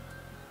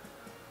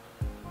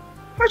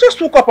 I just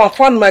woke up and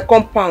found my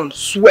compound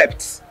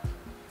swept.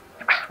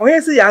 Oh,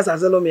 yes, yes,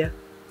 Azalomia.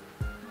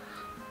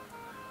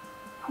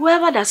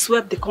 Whoever that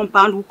swept the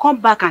compound will come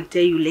back and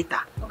tell you later.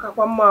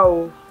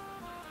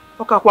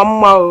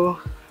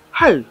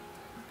 Hey.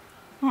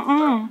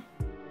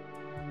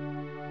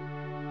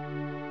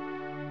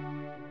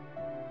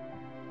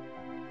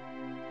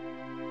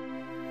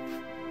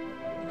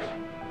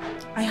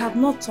 I have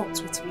not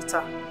talked with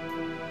Rita.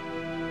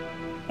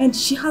 And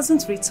she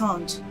hasn't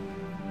returned.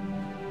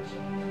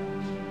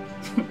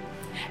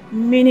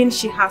 Meaning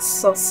she has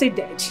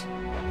succeeded.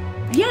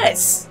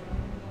 Yes.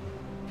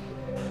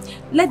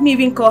 Let me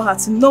even call her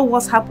to know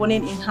what's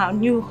happening in her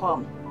new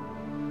home.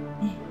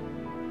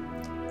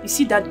 You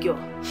see that girl?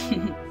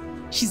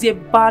 She's a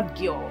bad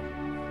girl.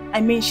 I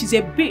mean, she's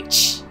a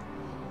bitch.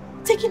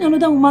 Taking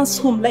another woman's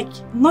home like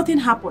nothing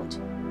happened.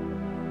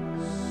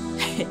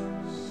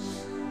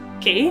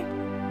 Okay?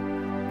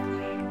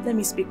 Let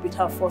me speak with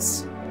her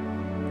first.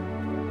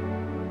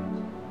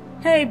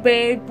 Hey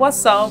babe,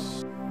 what's up?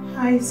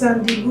 Hi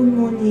Sandy, good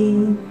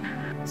morning.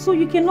 So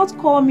you cannot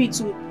call me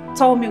to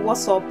tell me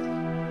what's up?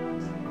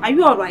 Are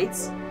you alright?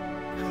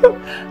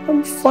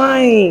 I'm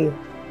fine.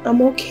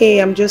 I'm okay.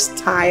 I'm just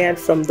tired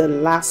from the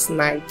last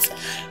night.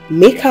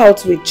 Make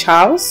out with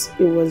Charles.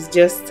 It was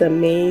just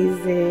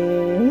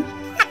amazing.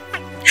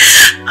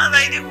 And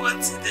I didn't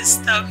want to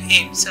disturb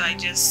him, so I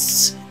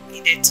just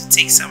needed to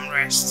take some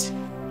rest.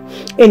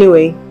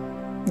 Anyway,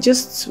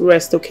 just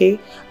rest, okay?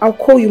 I'll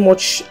call you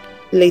much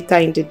later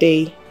in the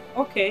day.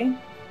 Okay.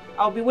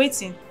 I'll be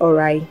waiting.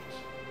 Alright.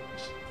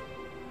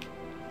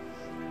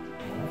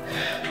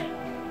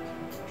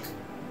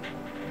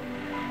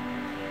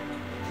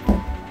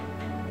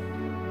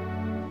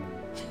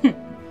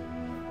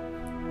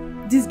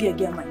 This girl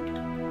get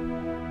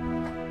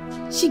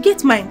mind. She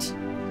get mind.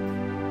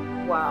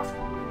 Wow.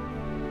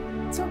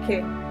 It's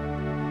okay.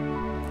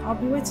 I'll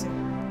be waiting.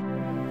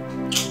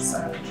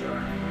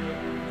 Sandra,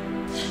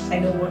 I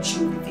know what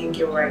you'll be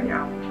thinking right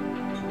now.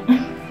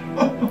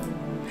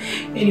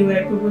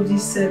 Anyway, people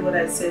just said what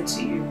I said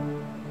to you.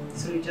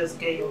 So you just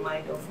get your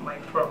mind off my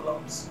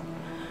problems.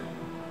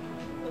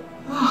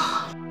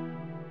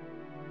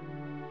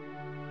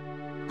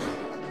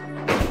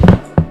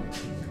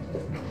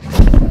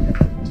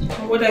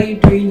 What are you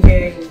doing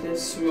here in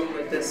this room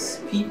with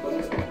these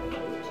people?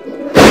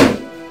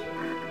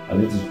 I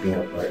need to go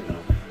up right now.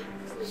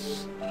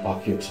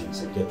 Pack your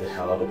things and get the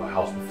hell out of my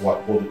house before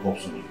I call the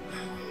cops on you.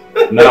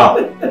 Now!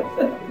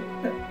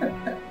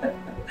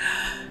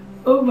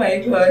 Oh my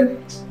God.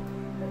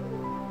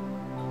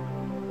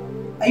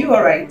 Are you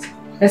alright?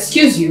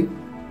 Excuse you?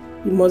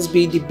 You must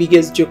be the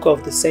biggest joker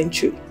of the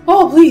century.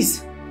 Oh,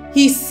 please.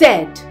 He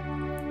said,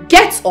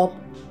 get up,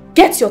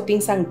 get your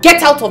things and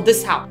get out of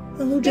this house.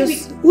 Who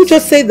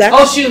just said that?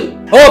 Oh, shoot.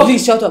 Oh,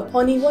 please shut up.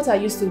 Honey, what are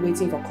you still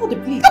waiting for? Call the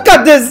police. Look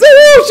at this.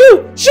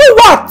 Shoot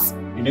what?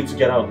 You need to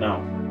get out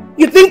now.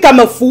 You think I'm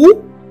a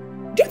fool?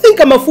 Do you think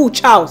I'm a fool,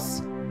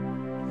 Charles?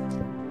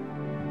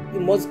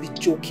 You must be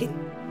joking.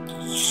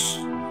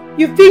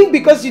 You think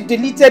because you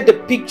deleted the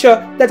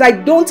picture that I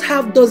don't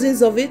have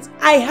dozens of it?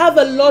 I have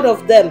a lot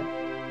of them.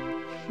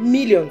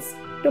 Millions.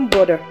 Don't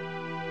bother.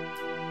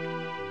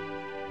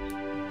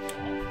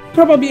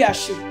 Probably I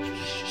should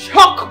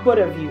shock both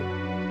of you.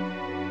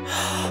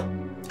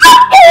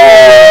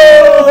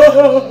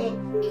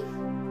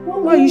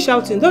 Why are you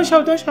shouting? Don't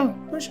shout, don't shout,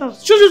 don't shout.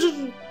 Shh.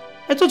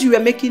 I thought you were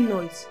making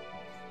noise.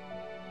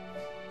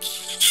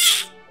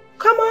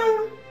 Come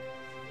on.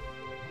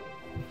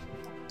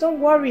 Don't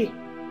worry.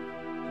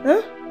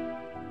 Huh?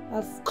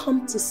 I've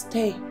come to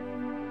stay.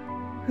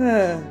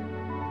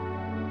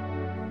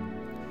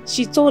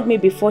 She told me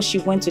before she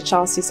went to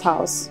Charles's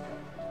house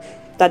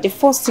that the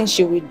first thing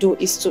she will do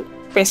is to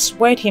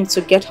persuade him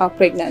to get her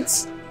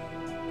pregnant.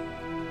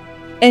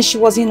 And she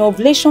was in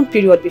ovulation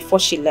period before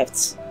she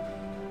left.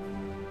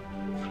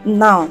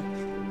 Now,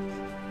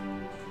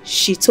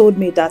 she told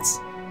me that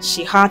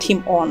she had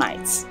him all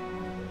night.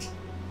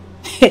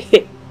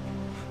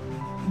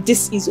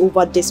 This is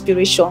over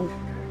desperation.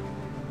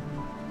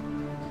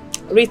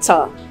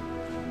 Rita,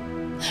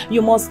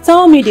 you must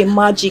tell me the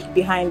magic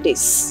behind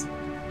this.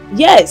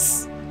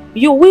 Yes,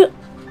 you will.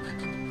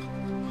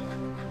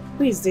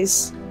 Who is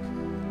this?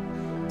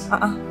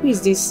 Who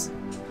is this?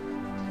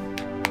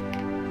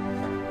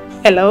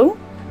 Hello?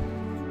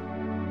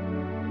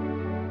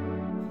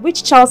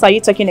 Which Charles are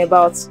you talking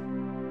about?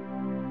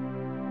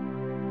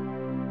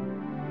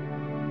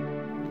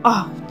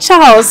 Oh,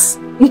 Charles!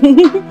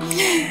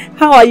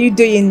 How are you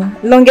doing?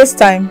 Longest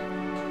time.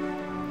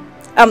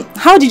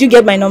 How did you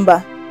get my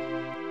number?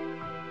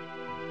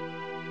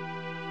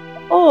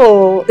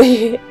 Oh,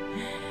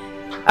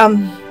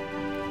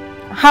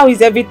 how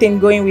is everything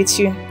going with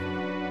you?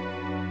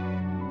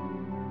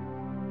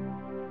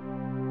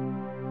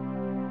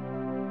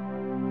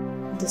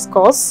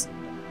 Discuss?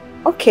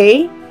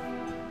 Okay.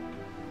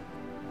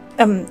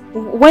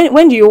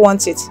 When do you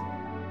want it?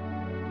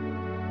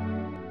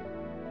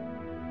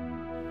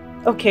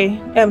 Okay,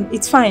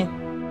 it's fine.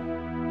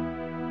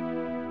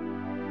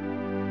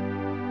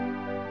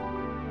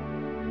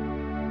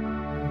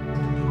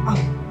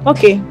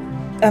 Okay,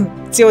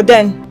 till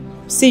then,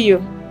 see you.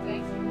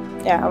 Okay.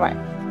 Yeah, alright.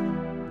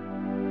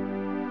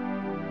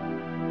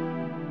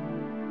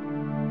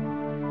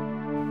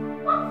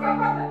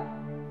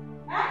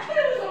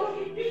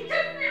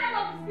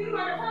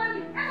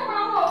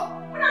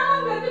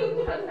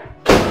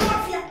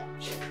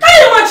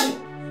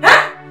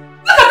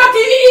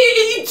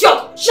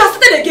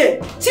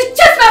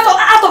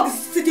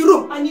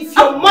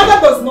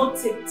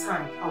 Take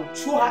time, I'll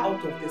throw her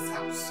out of this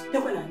house.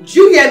 Do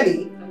you hear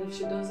me? And if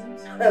she doesn't?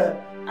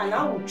 And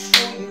I will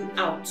throw you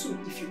out too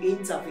if you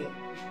intervene.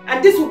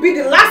 And this will be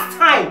the last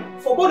time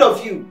for both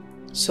of you.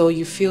 So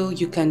you feel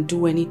you can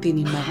do anything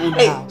in my own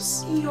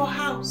house? In your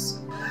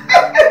house.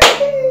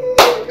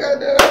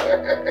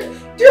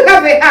 Do you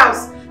have a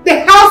house?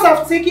 The house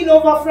I've taken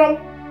over from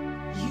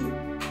you.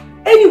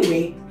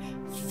 Anyway,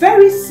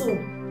 very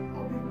soon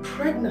I'll be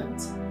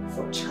pregnant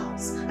for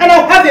Charles. And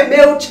I'll have a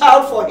male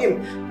child for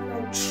him.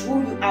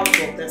 Throw you out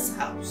of this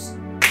house.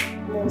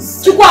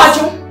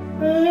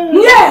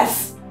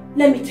 Yes!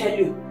 Let me tell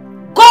you,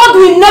 God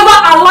will never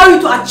allow you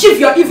to achieve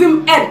your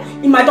evil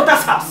end in my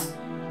daughter's house.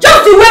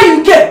 Just the way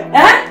you came,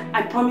 eh?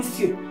 I promise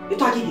you, the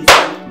target is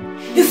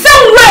the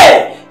same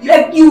way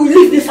you will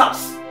leave this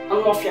house.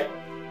 I'm not fear.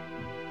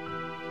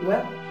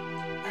 Well,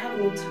 I have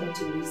no time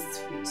to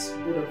waste with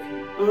both of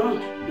you.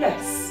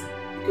 Yes,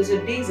 because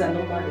your days are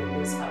numbered in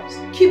this house.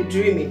 Keep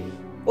dreaming.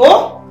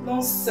 Oh?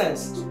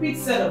 Nonsense. Stupid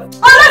set of...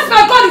 Unless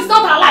my God is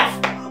not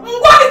alive.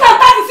 What is that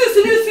 36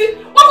 in you see?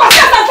 What was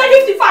that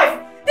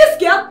 55? This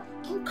girl,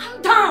 don't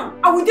calm down.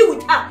 I will deal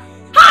with her.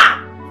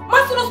 Ha!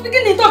 Master not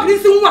speaking in talk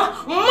this one.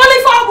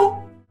 Money for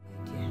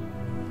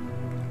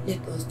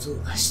let us do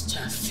as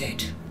Charles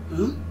said.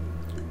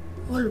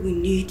 All we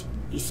need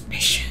is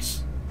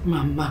patience.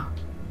 Mama,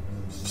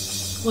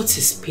 what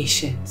is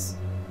patience?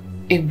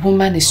 A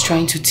woman is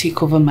trying to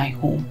take over my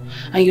home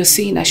and you're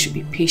saying I should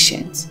be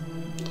patient.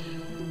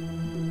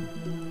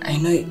 I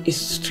know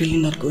it's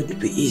really not going to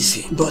be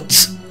easy,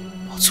 but...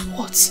 But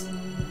what?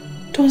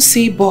 Don't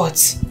say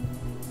but.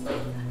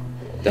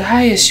 The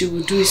highest you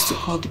will do is to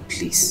call the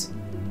police.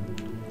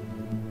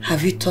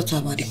 Have you thought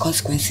about the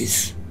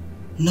consequences?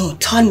 No,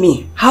 tell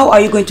me. How are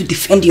you going to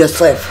defend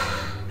yourself?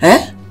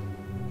 Eh?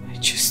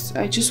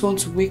 I just want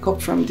to wake up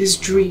from this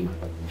dream.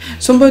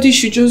 Somebody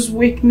should just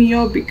wake me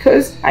up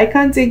because I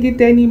can't take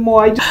it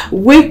anymore.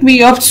 Wake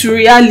me up to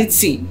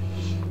reality.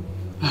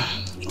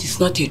 It is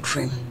not a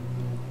dream.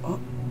 Oh,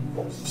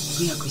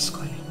 Uriako is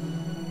calling.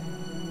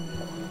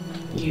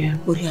 Yeah.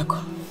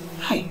 Uriako,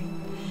 hi.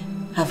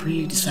 I've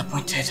really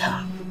disappointed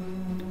her.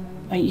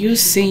 Are you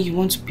saying you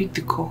want to pick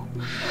the call?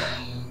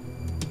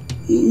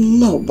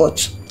 No,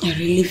 but I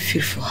really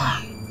feel for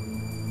her.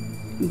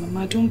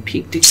 Mama, don't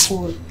pick the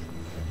call.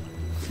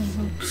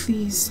 Mama,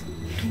 please,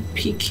 don't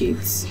pick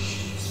it.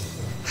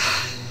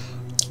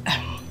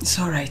 It's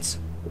alright.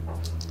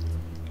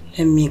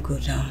 Let me go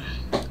down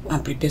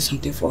and prepare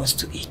something for us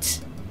to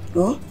eat.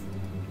 Go?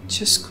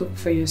 Just cook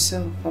for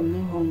yourself. I'm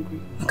not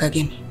hungry.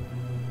 Makagene,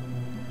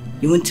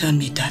 you won't tell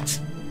me that.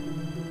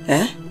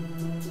 Eh?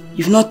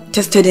 You've not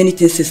tested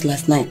anything since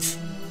last night.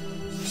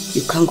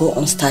 You can't go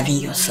on starving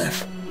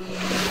yourself.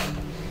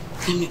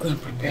 Let me go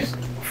and prepare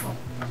for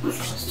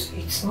us to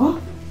eat. Huh?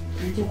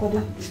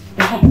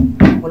 I'm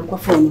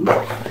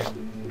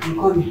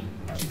coming.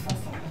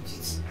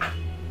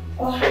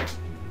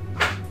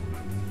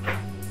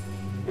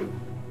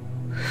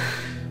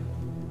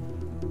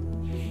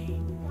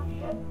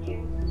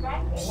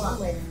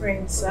 My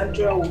friend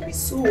Sandra will be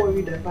so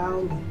worried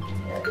about me.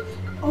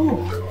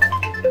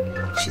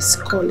 Oh, she's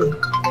calling.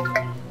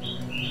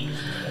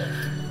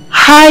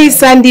 Hi,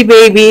 Sandy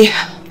baby.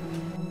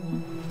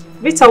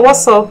 Rita,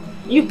 what's up?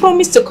 You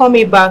promised to call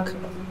me back.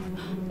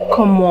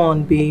 Come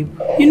on, babe.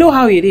 You know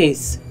how it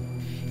is.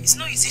 It's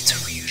not easy to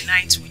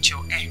reunite with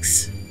your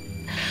ex.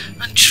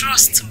 And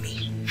trust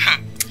me,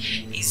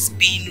 it's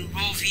been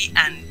rovey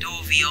and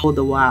dovey all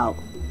the while.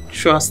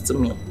 Trust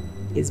me.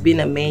 It's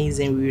been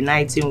amazing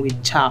reuniting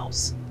with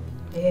Charles.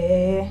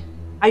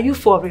 Are you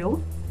for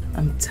real?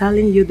 I'm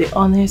telling you the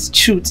honest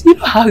truth. You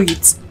know how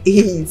it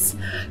is.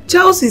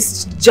 Charles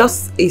is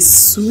just a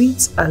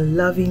sweet and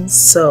loving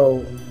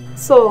soul.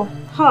 So,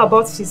 how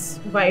about his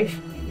wife?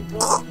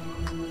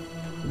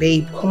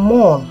 Babe, come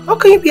on. How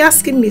can you be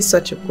asking me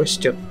such a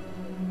question?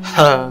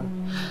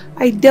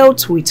 I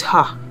dealt with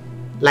her.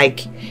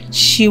 Like,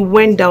 she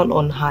went down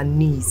on her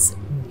knees,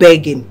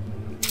 begging.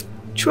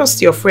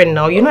 Trust your friend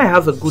now. You know I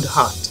have a good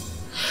heart.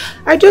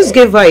 I just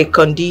gave her a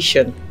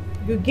condition.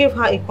 You gave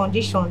her a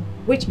condition,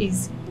 which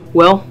is?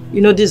 Well,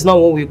 you know this is not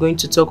what we're going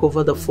to talk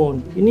over the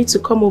phone. You need to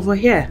come over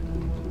here.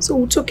 So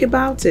we'll talk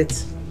about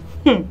it.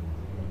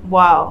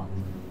 Wow.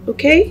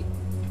 Okay?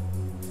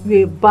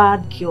 You're a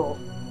bad girl.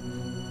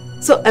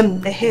 So,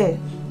 here,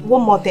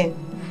 one more thing.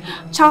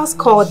 Charles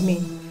called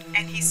me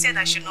and he said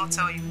I should not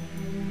tell you.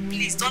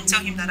 Please don't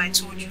tell him that I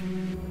told you.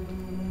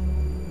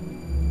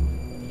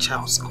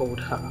 Charles called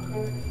her.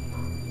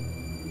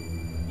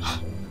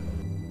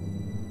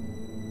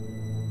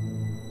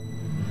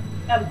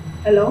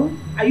 Hello?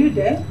 Are you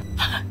there?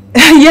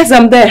 Yes,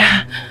 I'm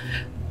there.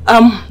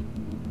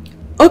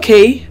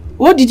 Okay.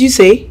 What did you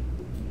say?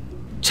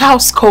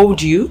 Charles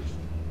called you?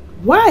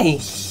 Why?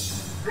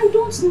 I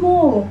don't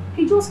know.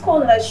 He just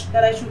called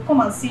that I should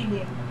come and see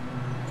him.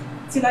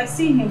 Till I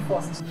see him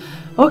first.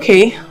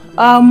 Okay.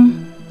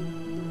 I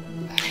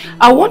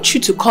want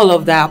you to call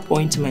off that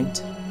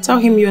appointment. Tell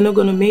him you're not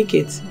going to make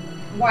it.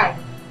 Why?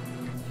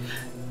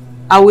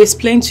 I will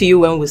explain to you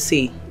when we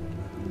see.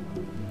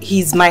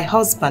 He's my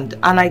husband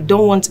and I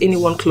don't want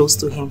anyone close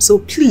to him. So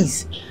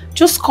please,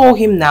 just call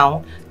him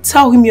now.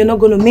 Tell him you're not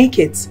going to make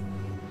it.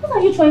 What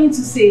are you trying to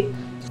say?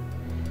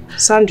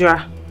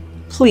 Sandra,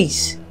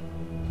 please.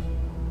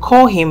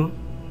 Call him.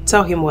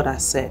 Tell him what I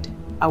said.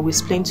 I will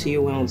explain to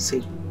you when we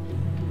see.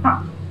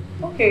 Huh.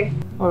 Okay.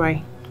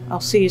 Alright. I'll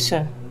see you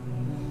soon.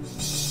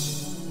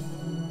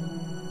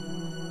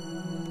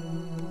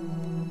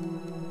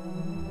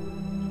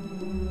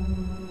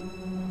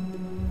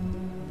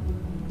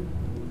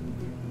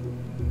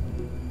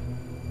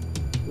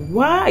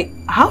 Why?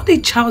 How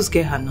did Charles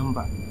get her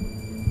number?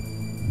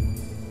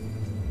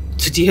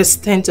 To the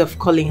extent of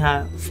calling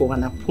her for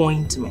an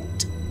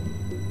appointment.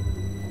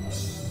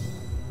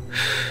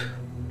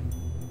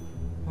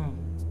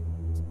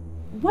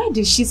 Why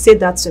did she say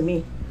that to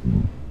me?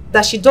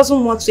 That she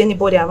doesn't want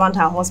anybody around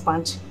her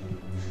husband?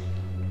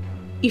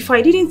 If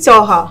I didn't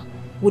tell her,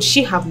 would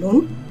she have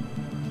known?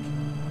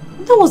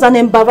 That was an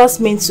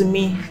embarrassment to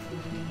me.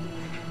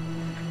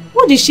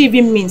 What did she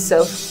even mean,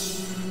 self?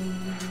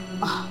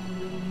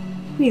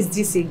 Who is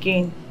this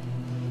again?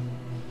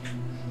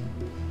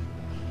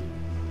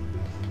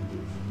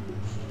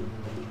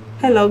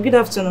 Hello, good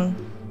afternoon.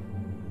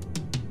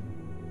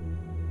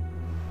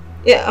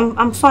 Yeah,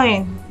 I'm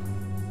fine.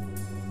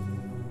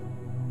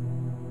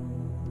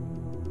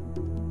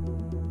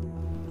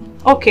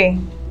 Okay.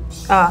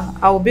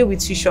 I will be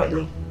with you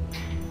shortly.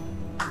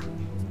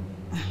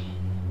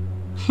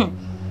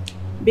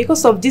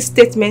 Because of this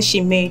statement she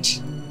made,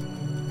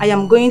 I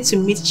am going to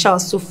meet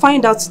Charles to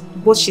find out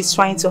what she's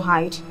trying to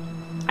hide.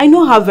 I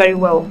know her very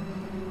well.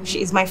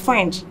 She is my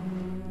friend.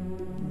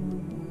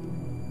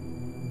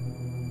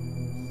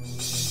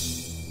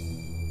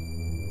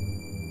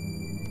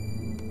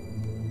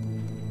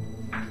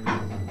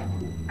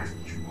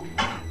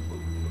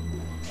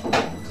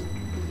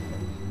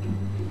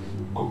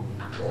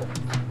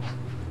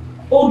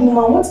 Old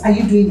woman, what are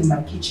you doing in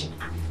my kitchen?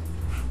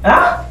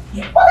 Huh?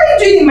 Yeah. What are you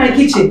doing in my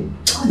kitchen?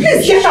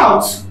 Please get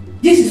out!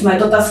 This is my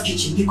daughter's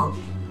kitchen, Biko.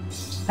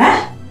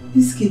 Huh?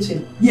 This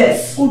kitchen?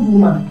 Yes. Old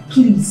woman,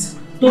 please.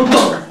 Don't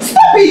talk.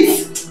 Stop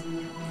it!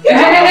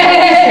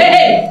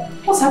 Hey!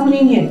 What's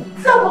happening here?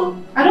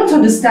 I don't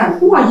understand.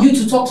 Who are you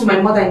to talk to my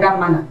mother in that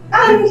manner?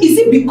 And is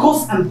it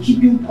because I'm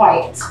keeping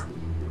quiet?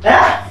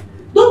 Huh?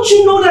 Don't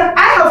you know that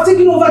I have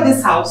taken over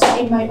this house?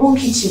 In my own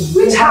kitchen.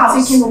 Which house?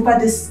 Have taken over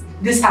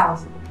this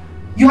house.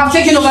 You have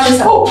taken over this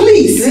house. Oh,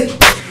 please!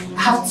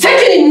 I have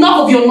taken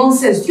enough of your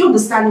nonsense. Do you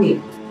understand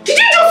me? Did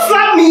you just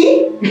slap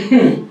me?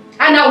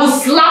 And I will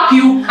slap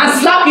you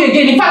and slap you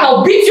again. In fact,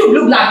 I'll beat you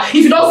blue black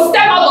if you don't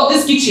step out of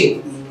this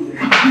kitchen.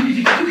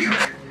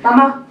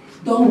 Mama,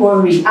 don't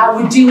worry. I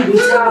will deal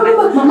with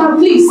her. Mama,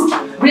 please,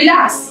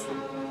 relax.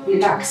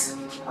 Relax.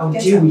 I'll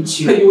deal with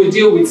you. You will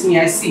deal with me,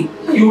 I see.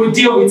 You will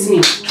deal with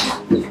me.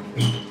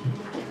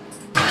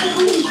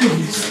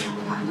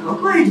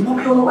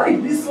 Why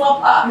did this slap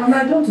her? Mama,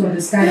 I don't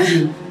understand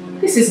you.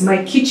 This is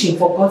my kitchen,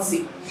 for God's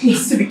sake.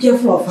 Please, to be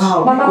careful of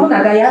her. Mama,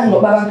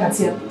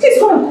 please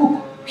go and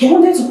cook. You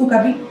wanted to cook,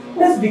 Abi?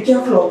 Let's be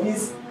careful of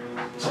this.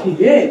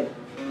 Yeah.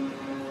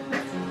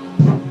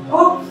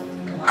 Oh.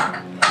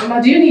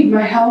 Mama, do you need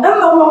my help?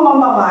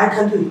 Mama, I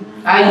can do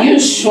it. Are you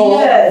sure?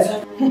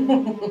 Yes.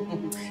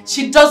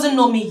 She doesn't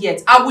know me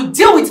yet. I will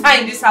deal with her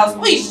in this house.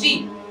 Who is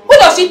she? Who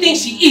does she think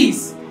she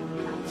is?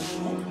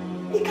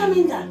 Hey, come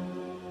in there.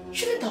 You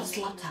shouldn't have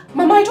slapped her.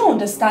 Mama, I don't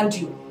understand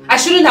you. I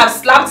shouldn't have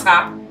slapped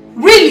her?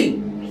 Really?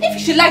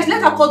 If she likes,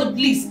 let her call the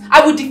police.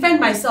 I will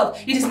defend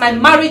myself. It is my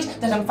marriage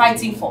that I'm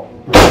fighting for.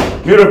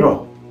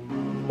 Mirabel,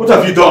 what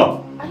have you done?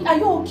 Are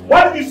you okay?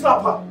 Why did you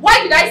slap her?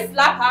 Why did I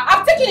slap her?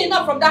 I've taken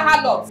enough from that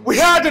harlot. We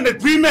had an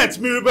agreement,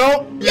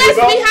 Mirabel. Yes,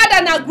 we had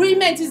an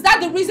agreement. Is that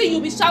the reason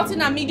you'll be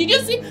shouting at me? Did you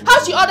see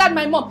how she ordered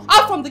my mom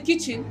out from the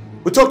kitchen?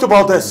 We talked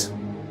about this.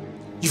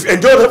 You've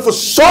endured her for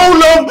so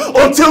long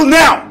until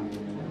now.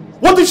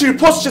 What if she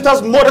reports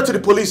Cheta's murder to the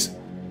police?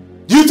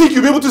 Do you think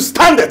you'll be able to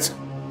stand it?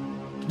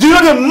 Do you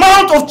know the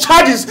amount of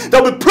charges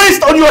that will be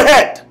placed on your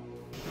head?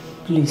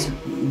 Please,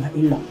 my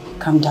in-law,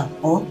 calm down.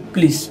 Oh,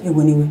 please,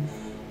 anyway.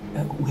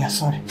 We are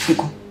sorry.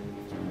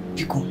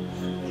 Biko.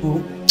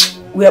 Oh,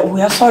 we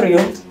are sorry.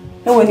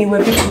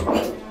 Anyway,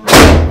 Biko.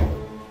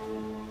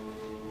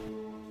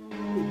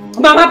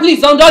 Mama, please,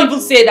 don't even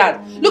say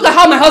that. Look at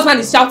how my husband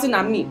is shouting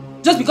at me.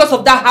 Just because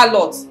of that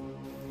harlot.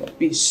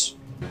 Please.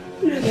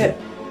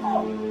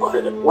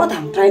 What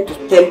I'm trying to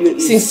tell you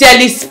is...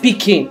 Sincerely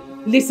speaking,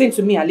 listen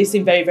to me and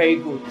listen very, very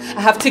good.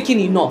 I have taken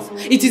enough.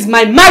 It is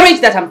my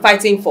marriage that I'm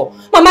fighting for.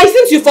 Mama, it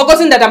seems you've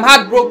forgotten that I'm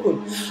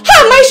heartbroken.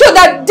 How am I sure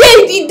that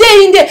day in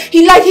day,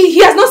 he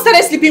has not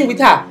started sleeping with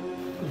her?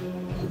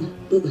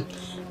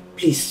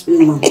 Please,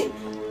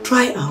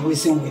 try and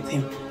reason with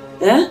him.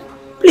 Eh?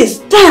 Please,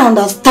 try and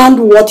understand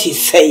what he's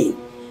saying.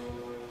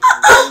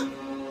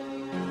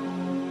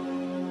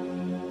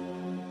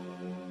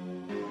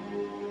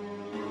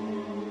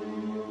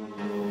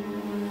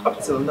 Up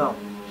till now,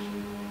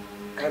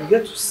 I am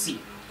yet to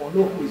see or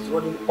know who is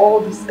running all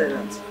these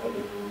errands for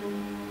me.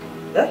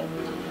 Eh?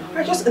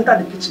 I just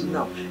entered the kitchen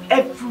now.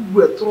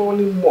 Everywhere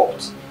thoroughly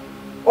mopped.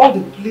 All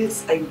the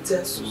plates and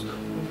utensils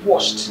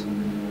washed.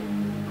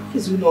 Who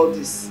is doing all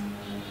this?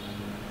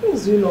 Who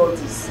is doing all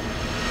this?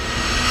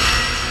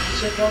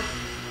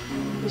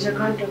 It's your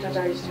granddaughter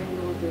that is doing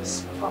all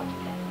this.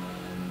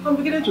 I'm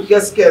beginning to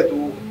get scared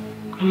though.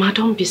 Mama,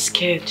 don't be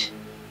scared.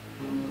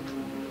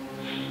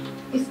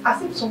 It's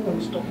as if someone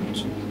is talking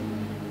to me.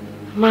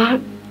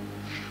 Mama,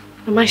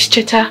 it's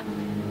Cheta.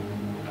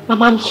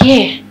 Mama, I'm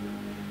here.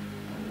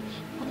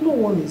 But no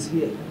one is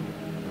here.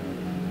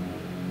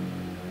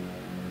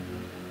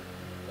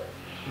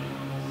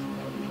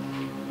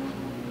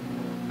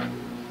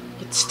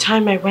 It's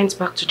time I went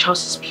back to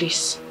Charles's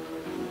place.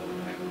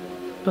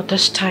 But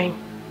this time,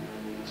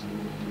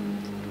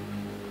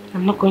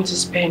 I'm not going to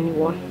spare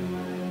anyone.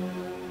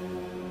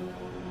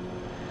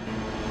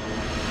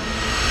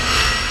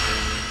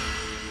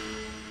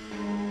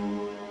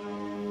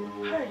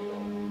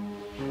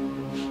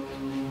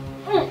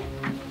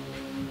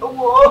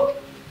 Whoa.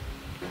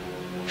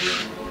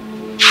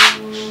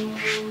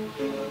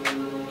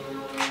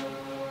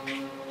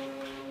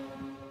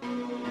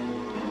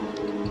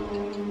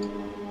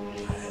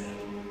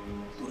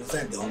 To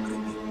resign the hungry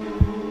people.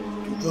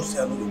 To just say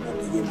I know the work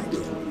again, I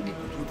just want to do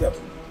that.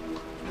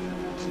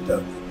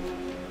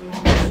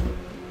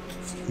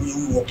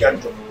 You walk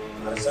out job.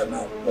 I said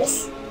now,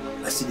 boss.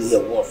 I see the hair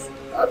was.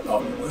 I don't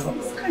know. This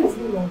guy is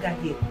no longer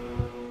here.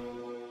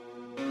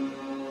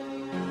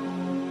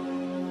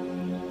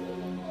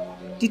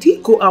 Did he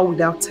go out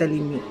without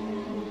telling me?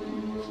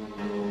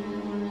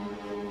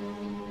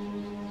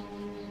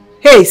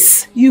 Hey,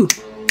 you,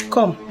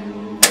 come.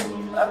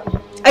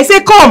 I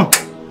say come!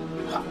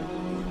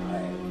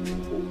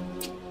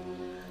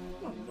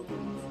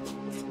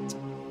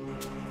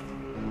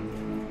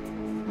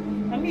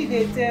 I mean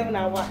they tell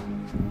now what?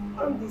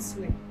 Come this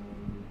way.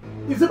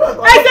 I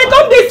say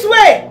come this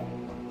way!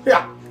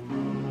 Yeah.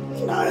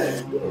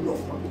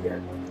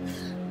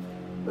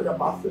 Look at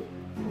Pastor.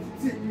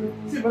 See,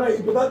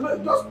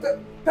 man, just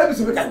tell me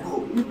so we can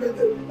go.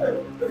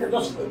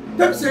 Just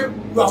tell me say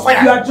you are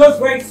fired. You are just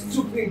very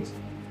stupid.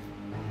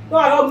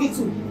 Don't allow me to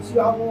hit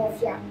you. I'm more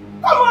fear.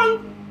 Come on!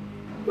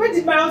 Where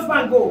did my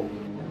husband go?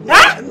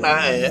 Huh?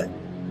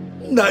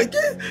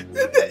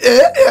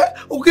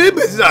 Okay,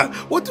 Mezina.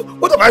 What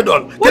have I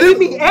done? What do you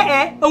mean?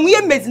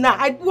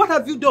 Mezina? What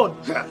have you done?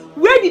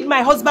 Where did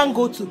my husband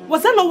go to?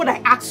 Was that not what I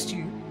asked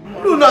you?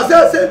 No, I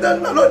said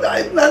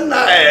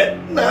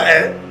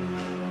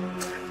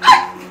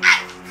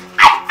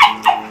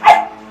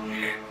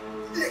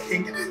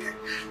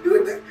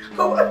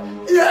Come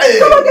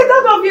on, get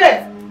out of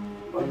here!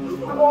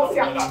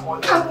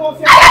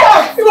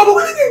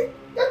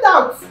 Get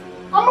out!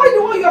 Am I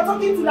the one you are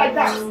talking to like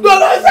that? No,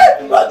 I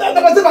said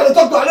I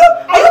talk to her.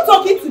 Are you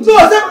talking to me? No, I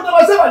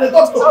said I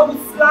talk to her. I will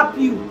slap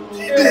you.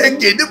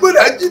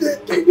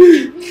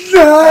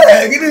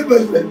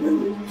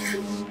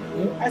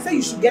 I said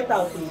you should get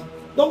out.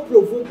 Don't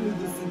provoke me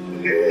this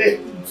evening.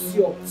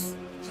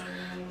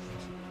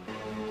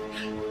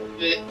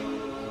 Idiot.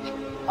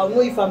 I'll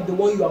know if I'm the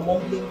one you are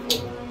mumbling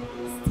for.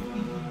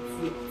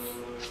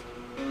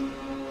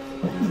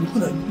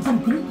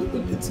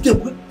 This girl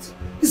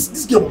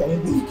This girl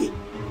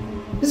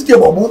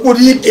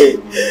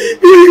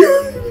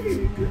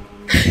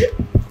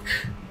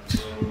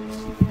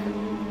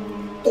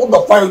Don't the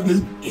fire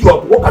you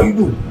up. What can you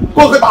do?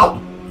 Go get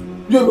out.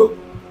 You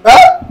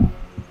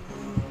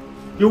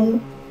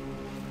You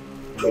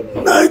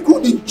na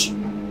good inchi.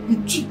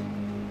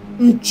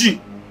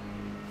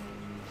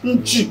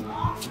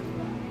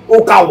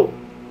 O cow.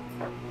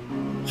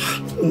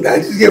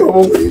 This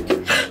girl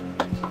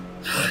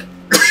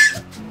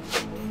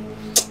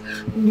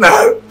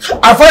Nah,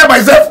 I fire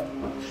myself.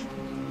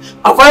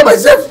 Fire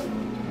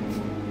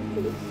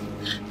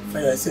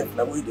myself,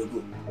 now where do you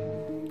go?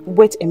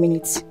 Wait a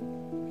minute.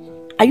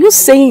 Are you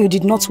saying you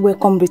did not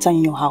welcome Rita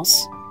in your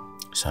house?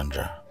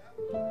 Sandra,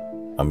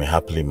 I'm a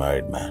happily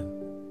married man.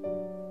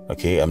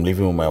 Okay, I'm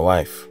living with my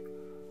wife.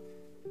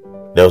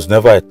 There was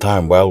never a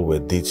time while we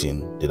were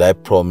dating did I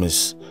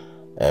promise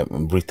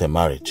Rita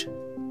marriage.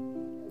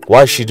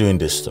 Why is she doing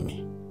this to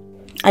me?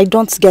 I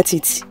don't get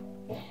it.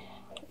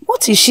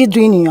 What is she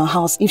doing in your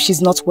house if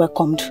she's not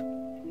welcomed?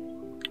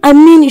 I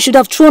mean, you should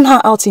have thrown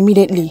her out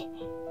immediately.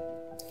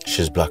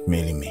 She's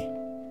blackmailing me.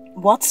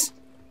 What?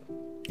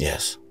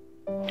 Yes.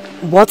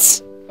 What?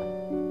 So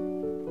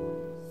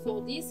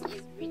this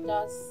is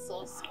Rita's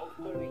source of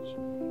courage.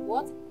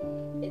 What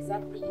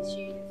exactly is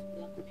she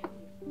blackmailing?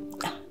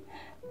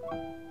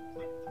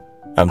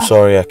 I'm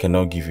sorry I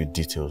cannot give you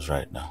details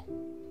right now.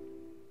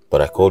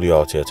 But I called you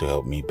out here to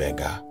help me beg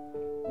her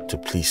to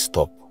please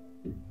stop.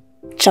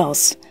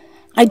 Charles,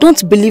 I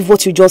don't believe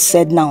what you just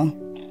said now.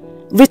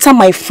 Rita,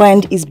 my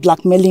friend, is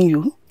blackmailing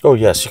you? Oh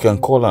yes, you can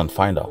call her and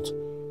find out.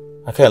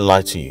 I can't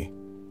lie to you.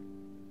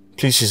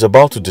 Please, she's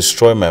about to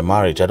destroy my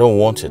marriage. I don't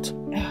want it.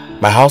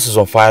 My house is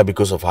on fire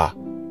because of her.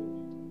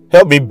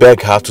 Help me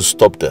beg her to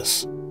stop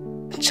this.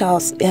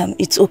 Charles,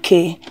 it's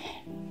okay.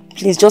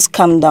 Please just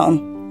calm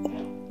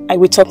down. I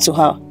will talk to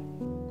her.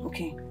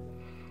 Okay.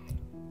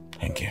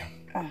 Thank you.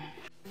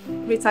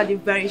 Rita, the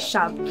very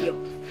sharp girl.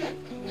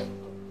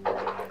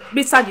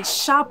 Rita, the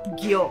sharp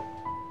girl.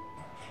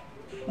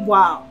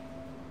 Wow.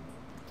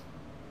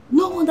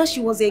 No wonder she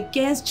was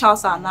against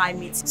Charles and I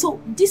meet.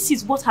 So this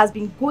is what has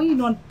been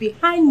going on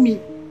behind me.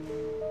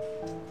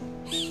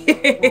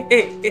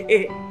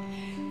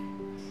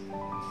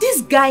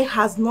 This guy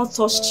has not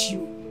touched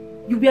you.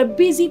 You were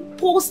busy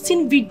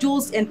posting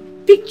videos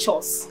and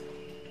pictures.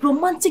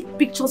 Romantic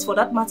pictures for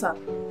that matter.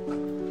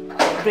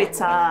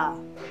 Rita.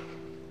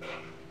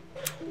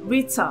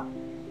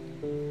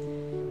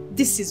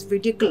 This is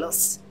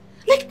ridiculous.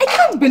 Like, I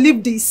can't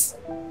believe this.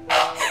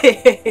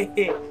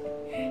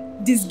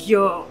 This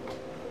girl.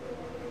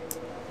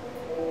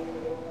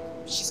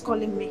 She's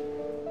calling me.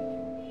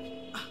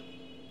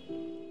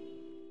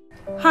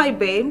 Hi,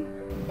 babe.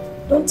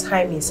 Don't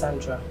tie me,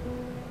 Sandra.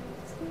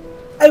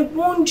 I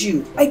warned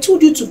you. I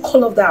told you to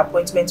call off that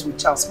appointment with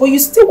Charles, but you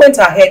still went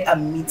ahead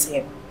and meet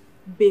him.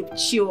 Babe,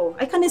 chill.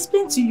 I can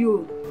explain to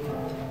you.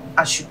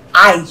 I should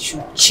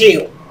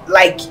chill.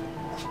 Like,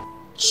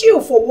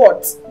 chill for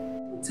what?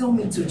 Tell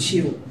me to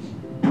chill.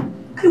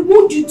 I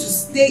want you to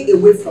stay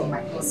away from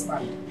my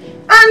husband.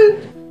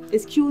 And...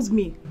 Excuse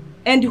me.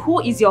 And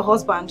who is your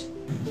husband?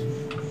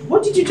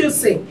 What did you just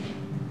say?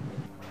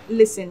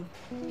 Listen,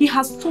 he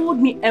has told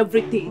me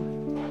everything.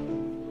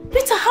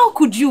 Rita, how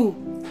could you?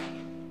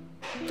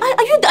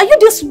 Are you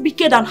this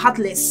wicked and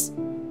heartless?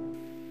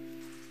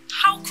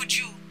 How could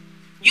you?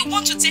 You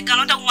want to take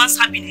another woman's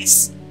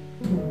happiness?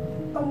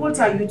 And what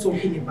are you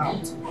talking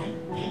about?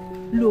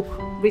 Look,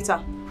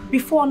 Rita,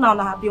 before now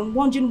I have been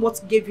wondering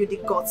what gave you the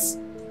guts.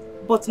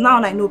 But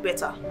now I know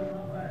better.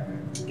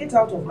 Get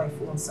out of my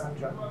phone,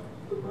 Sandra.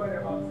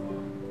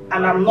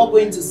 And I'm not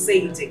going to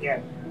say it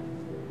again.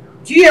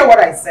 Do you hear what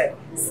I said?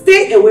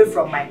 Stay away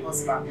from my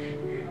husband.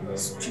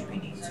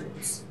 Stupid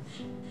idiots.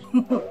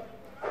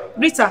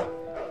 Rita,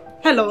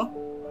 hello?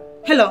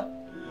 Hello?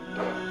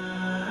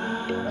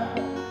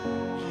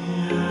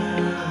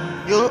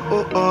 Yo,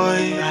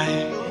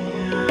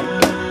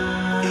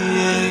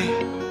 yeah.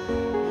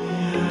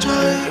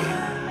 Joy.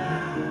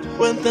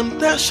 When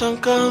temptation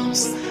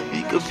comes,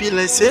 it could feel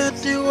like say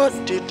the what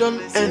they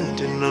don't end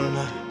in none.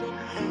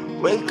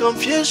 When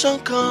confusion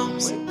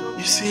comes,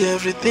 you see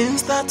everything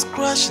starts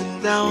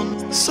crashing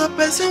down. So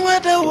person where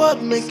the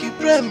word make you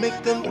pray,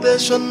 make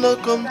temptation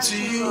not come to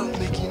you,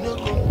 make it not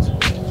come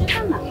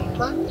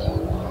to you.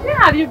 Where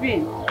have you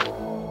been?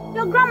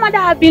 Your grandmother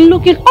has been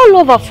looking all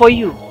over for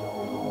you.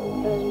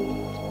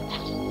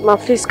 Ma,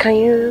 please, can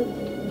you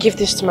give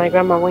this to my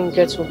grandma when you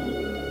get home?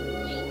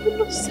 You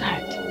look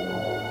sad.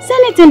 Is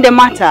anything the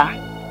matter?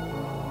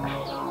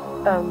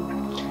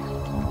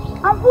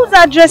 And whose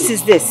address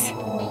is this?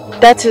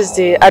 That is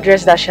the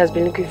address that she has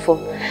been looking for.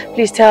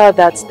 Please tell her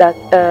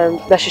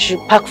that she should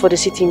pack for the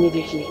city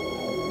immediately.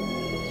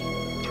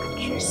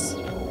 Address.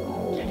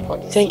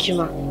 Thank you,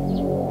 ma.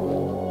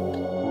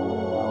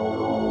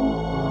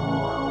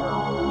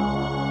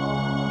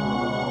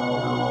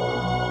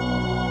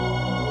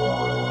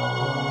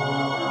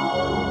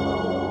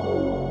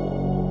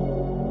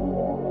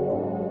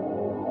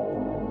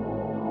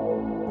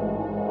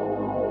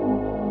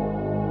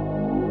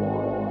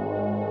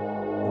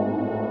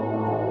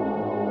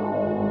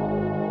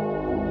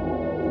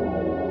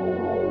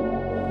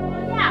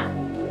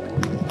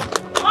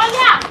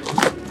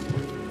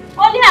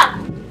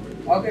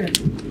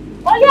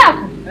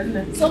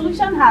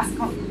 Solution has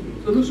come.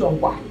 Solution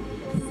what?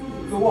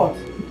 To what?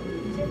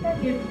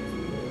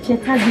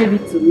 Cheta gave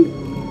it to me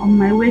on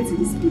my way to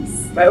this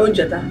place. My own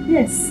Cheta?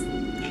 Yes.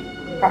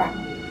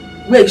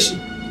 Where is she?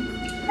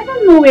 I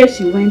don't know where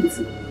she went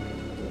to.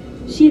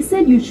 She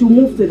said you should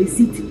move to the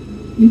city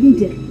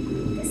immediately.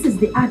 This is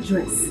the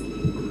address.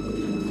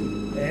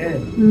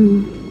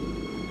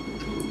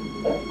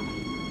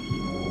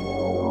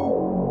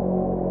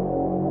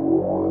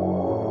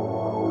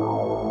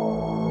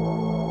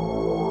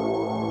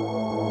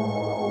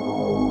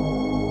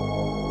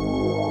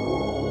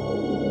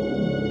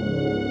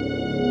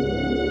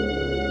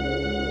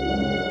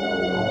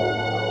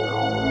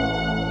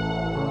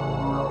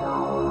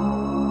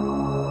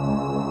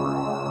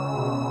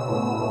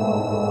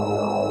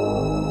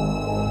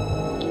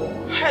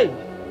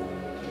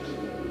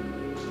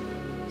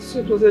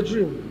 It was a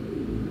dream.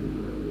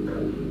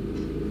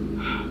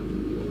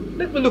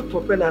 Let me look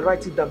for a pen and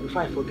write it down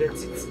before I forget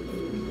it.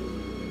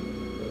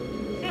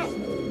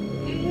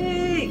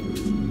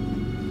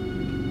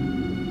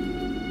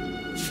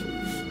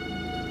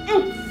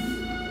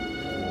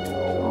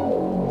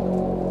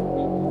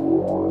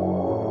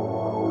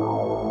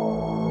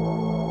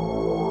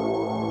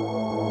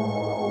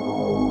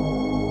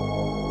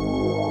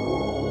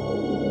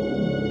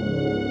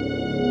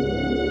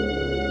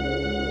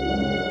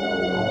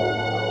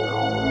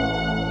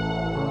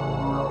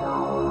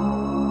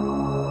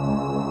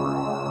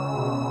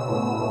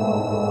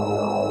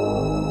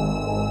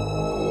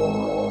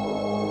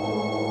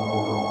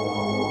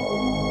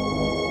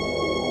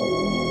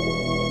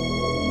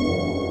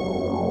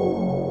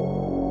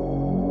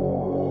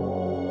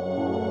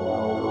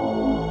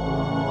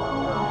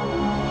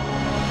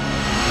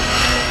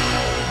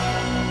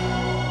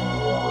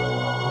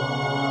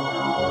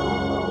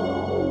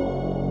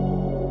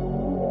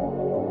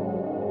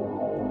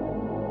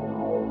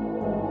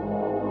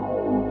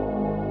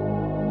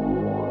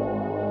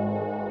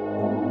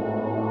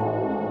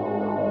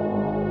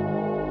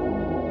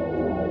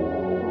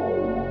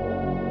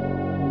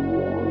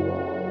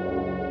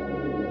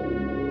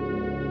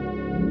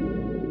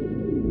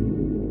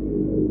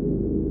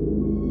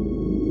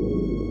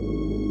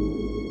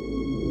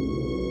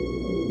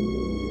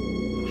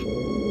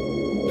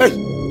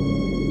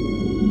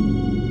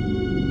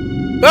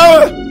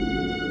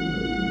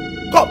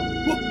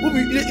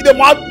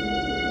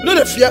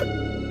 Fear.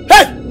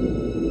 Hey!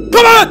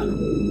 Come on!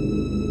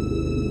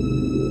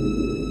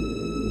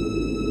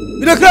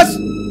 In the class!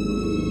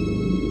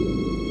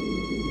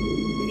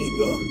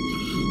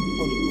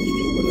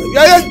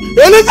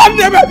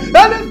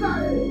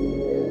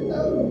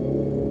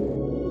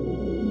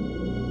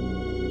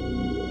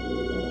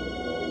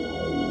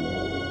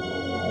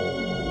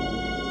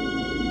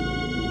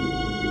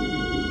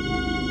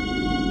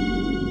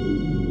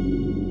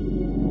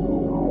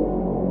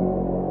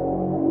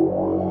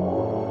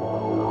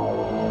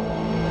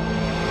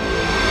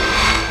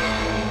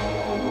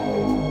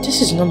 This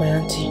is not my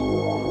auntie.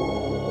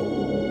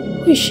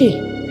 Who is she?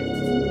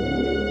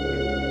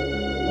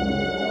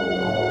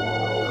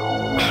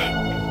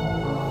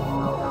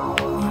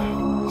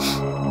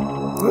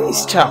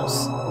 is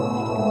Charles?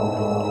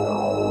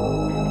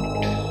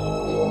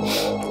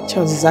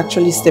 Charles is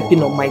actually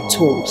stepping on my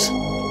toes.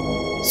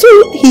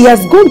 So he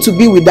has gone to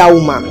be with that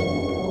woman.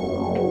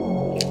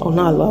 I'll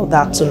not allow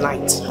that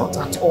tonight. Not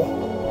at all.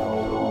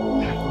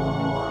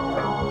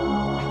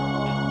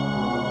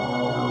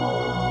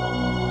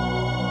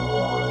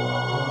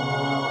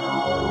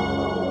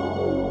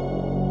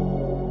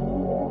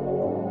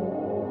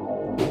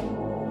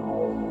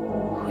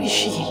 Who is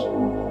she?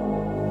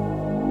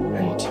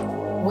 And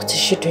what is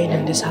she doing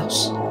in this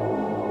house?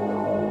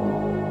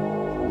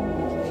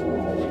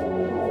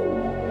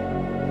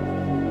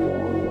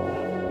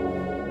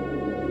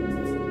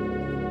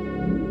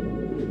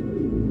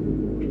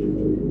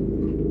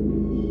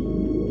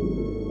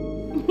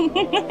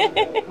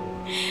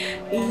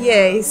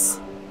 Yes,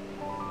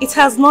 it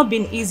has not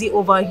been easy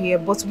over here,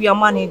 but we are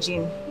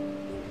managing.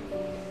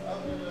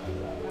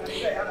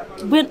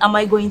 When am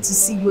I going to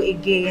see you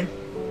again?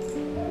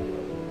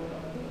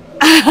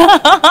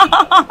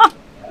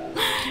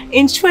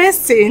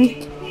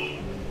 Interesting.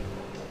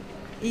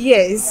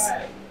 Yes,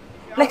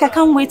 like I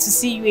can't wait to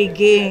see you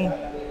again.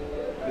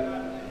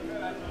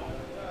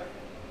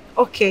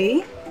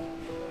 Okay.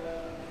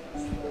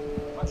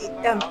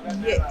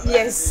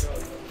 Yes.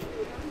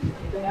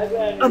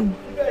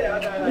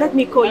 Let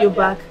me call you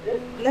back.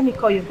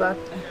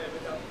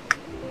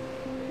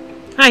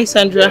 Hi,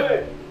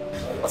 Sandra.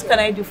 What can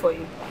I do for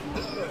you?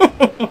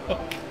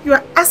 You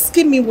are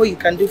asking me what you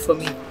can do for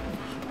me.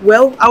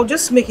 Well, I'll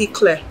just make it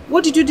clear.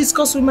 What did you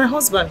discuss with my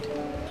husband?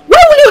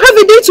 Why will you have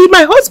a date with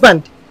my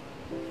husband?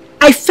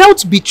 I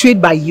felt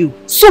betrayed by you.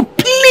 So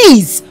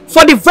please,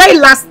 for the very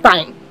last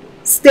time,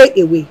 stay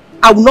away.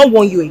 I will not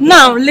warn you again.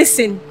 Now,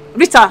 listen,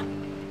 Rita.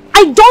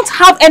 I don't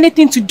have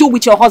anything to do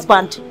with your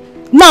husband.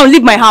 Now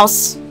leave my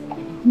house.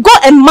 Go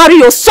and marry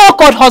your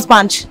so-called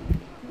husband.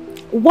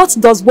 What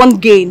does one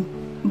gain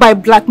by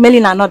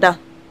blackmailing another?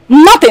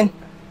 Nothing.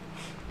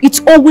 It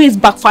always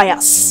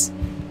backfires.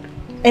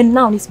 And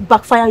now it's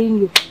backfiring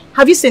you.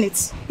 Have you seen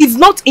it? It's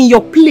not in your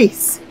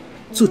place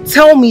to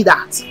tell me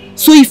that.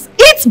 So if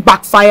it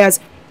backfires,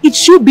 it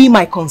should be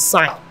my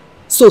concern.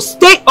 So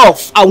stay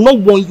off. I will not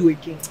warn you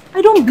again.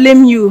 I don't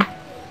blame you.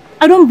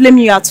 I don't blame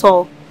you at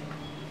all.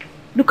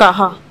 Look at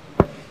her.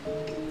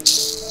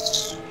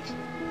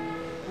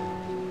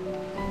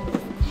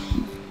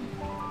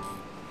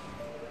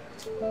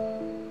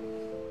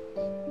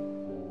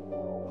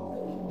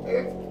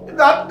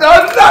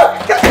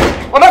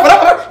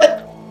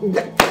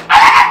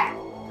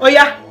 Oh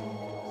yeah.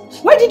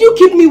 Why did you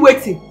keep me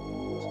waiting?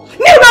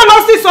 Kneel down,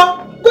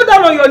 Osiso. Go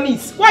down on your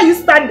knees. Why are you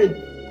standing?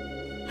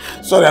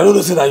 Sorry, I don't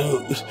know say that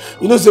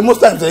you know say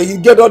most times you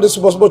get all the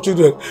small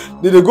children.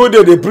 They go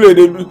there, they pray,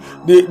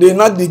 they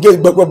knock the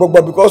gate back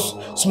because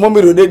small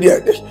mirror they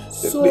there.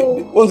 So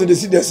once they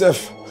see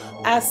themselves.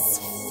 As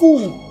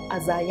full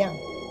as I am,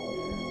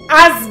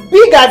 as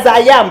big as I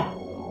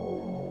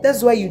am,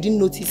 that's why you didn't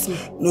notice me.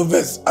 No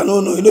verse. I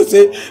don't know. You know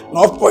say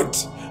no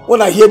point.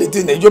 When I hear the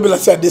thing, you be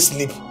like say I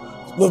sleep.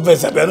 No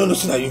verse. I don't know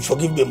say that you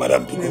forgive me,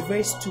 madam. You're a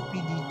very stupid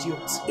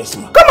idiot. Yes,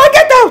 ma'am. Come on,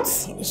 get out.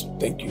 Yes,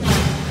 thank you.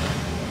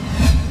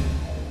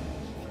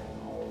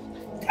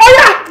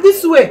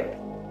 This way.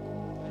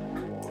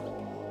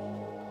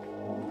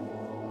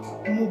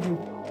 Move.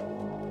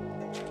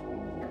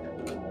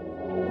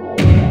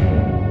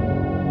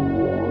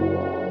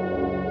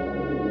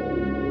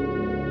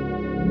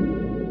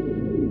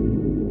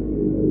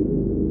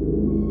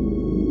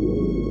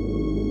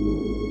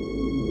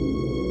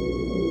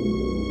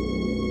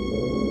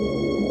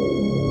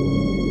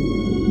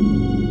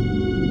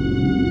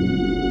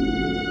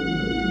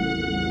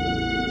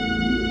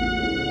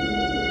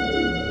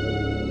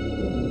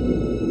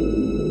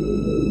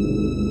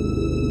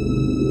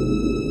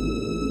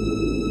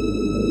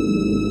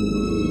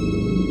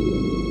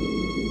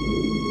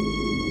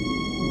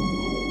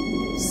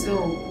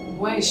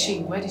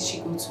 Where did she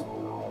go to?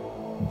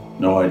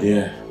 No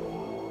idea.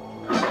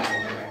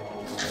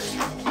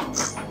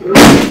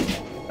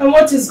 And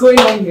what is going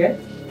on here?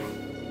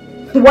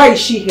 Why is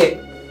she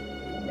here?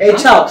 Hey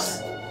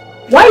Charles,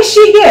 why is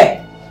she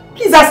here?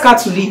 Please ask her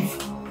to leave.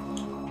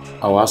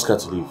 I'll ask her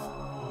to leave.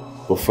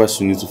 But first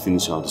we need to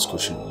finish our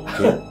discussion,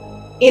 okay?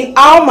 In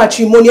our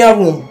matrimonial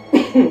room.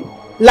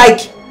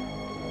 Like,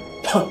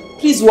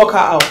 please walk her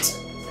out.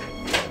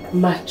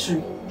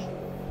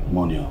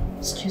 Matrimonial.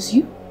 Excuse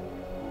you?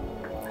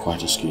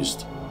 Quite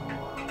excused.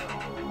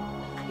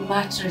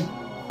 Mortuary.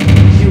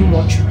 You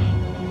mortuary.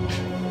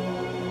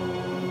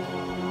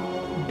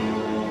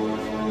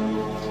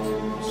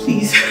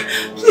 Please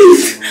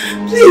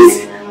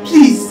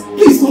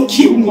don't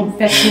kill me.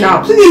 Confess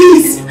now.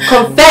 Please.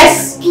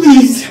 Confess.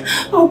 Please.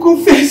 I'll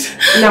confess.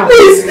 Now.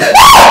 Please.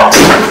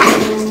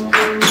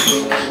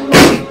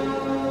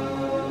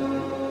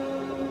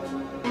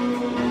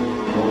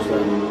 What was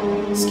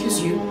that? Excuse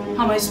you?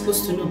 How am I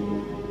supposed to know?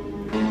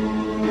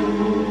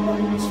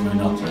 Let's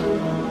find out.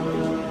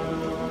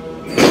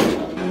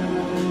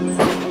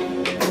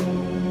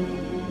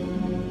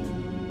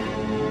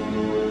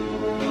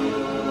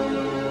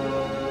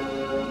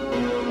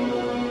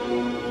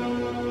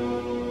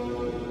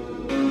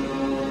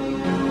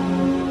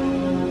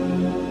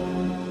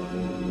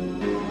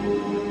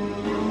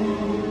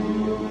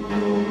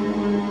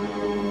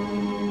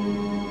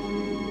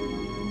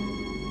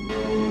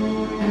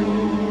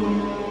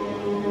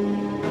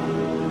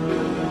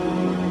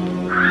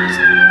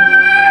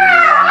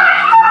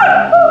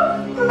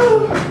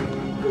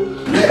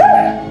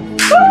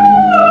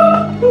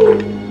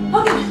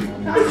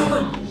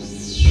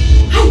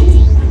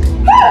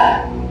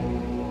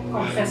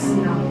 Confess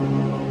now.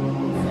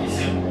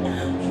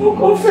 I'll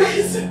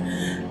confess.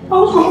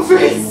 I'll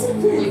confess.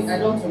 Wait, I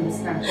don't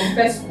understand.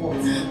 Confess what?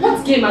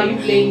 What game are you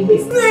playing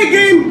with? It's a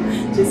game.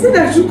 She said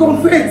I should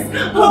confess.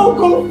 I'll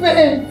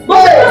confess. But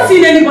I've not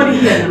seen anybody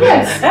here now.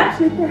 Yes.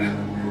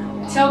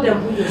 Tell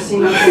them who you're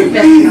seeing and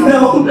confess Please, now.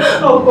 no.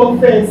 I'll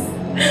confess.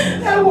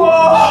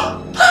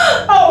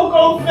 I'll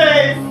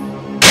confess.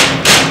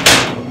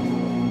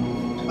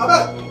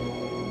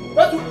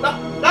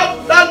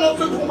 That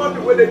nonsense woman be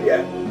waiting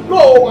here.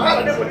 Go, I had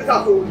a day for this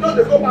house. Don't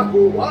they go back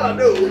home? What I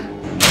do?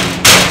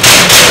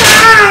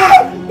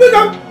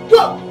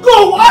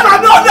 Go, I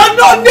don't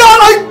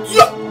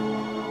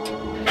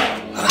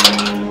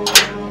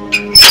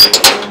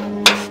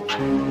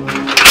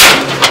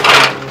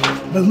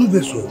But no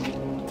vessel.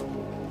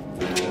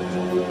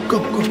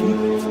 Come.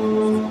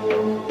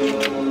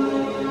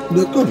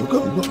 No, come.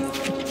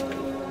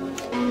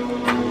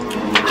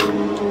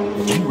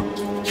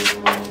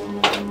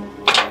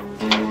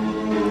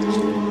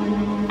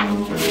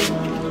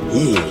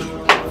 Hey.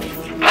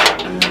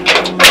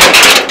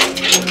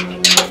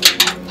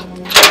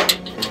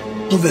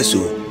 No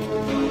vessel.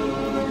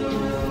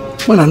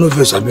 Man, no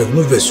vessel.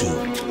 No vessel.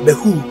 But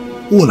who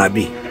will I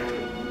be?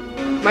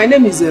 My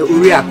name is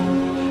Uriak.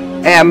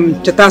 I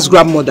am Cheta's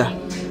grandmother.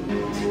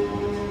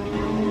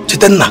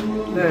 Chetanna?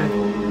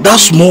 That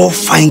small,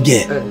 fine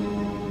girl.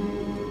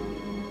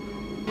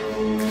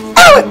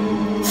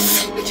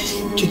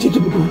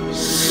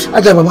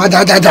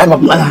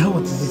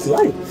 What is this?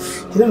 Why?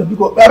 No,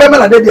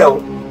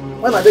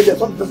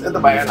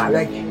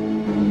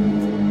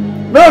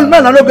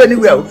 I don't go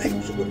anywhere.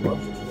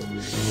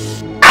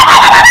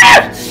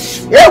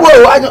 Yeah,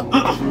 well, I don't.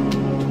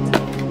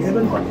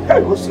 I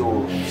go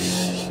so.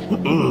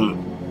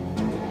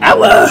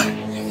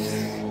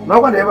 No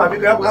one ever be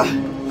grab.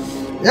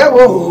 Yeah,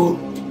 whoa.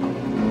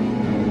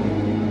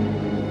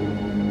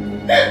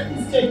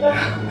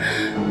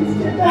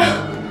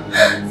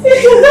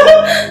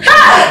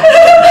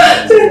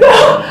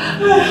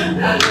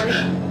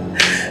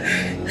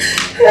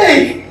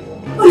 Hey!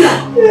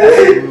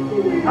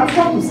 I've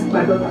come to see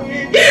my daughter.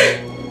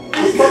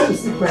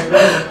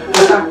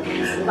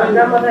 My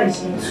grandmother is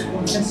here to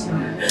confess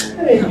now.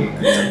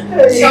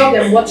 Tell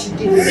them what you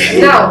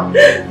did now.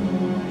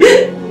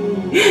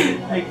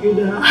 I killed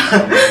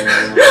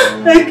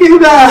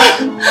her.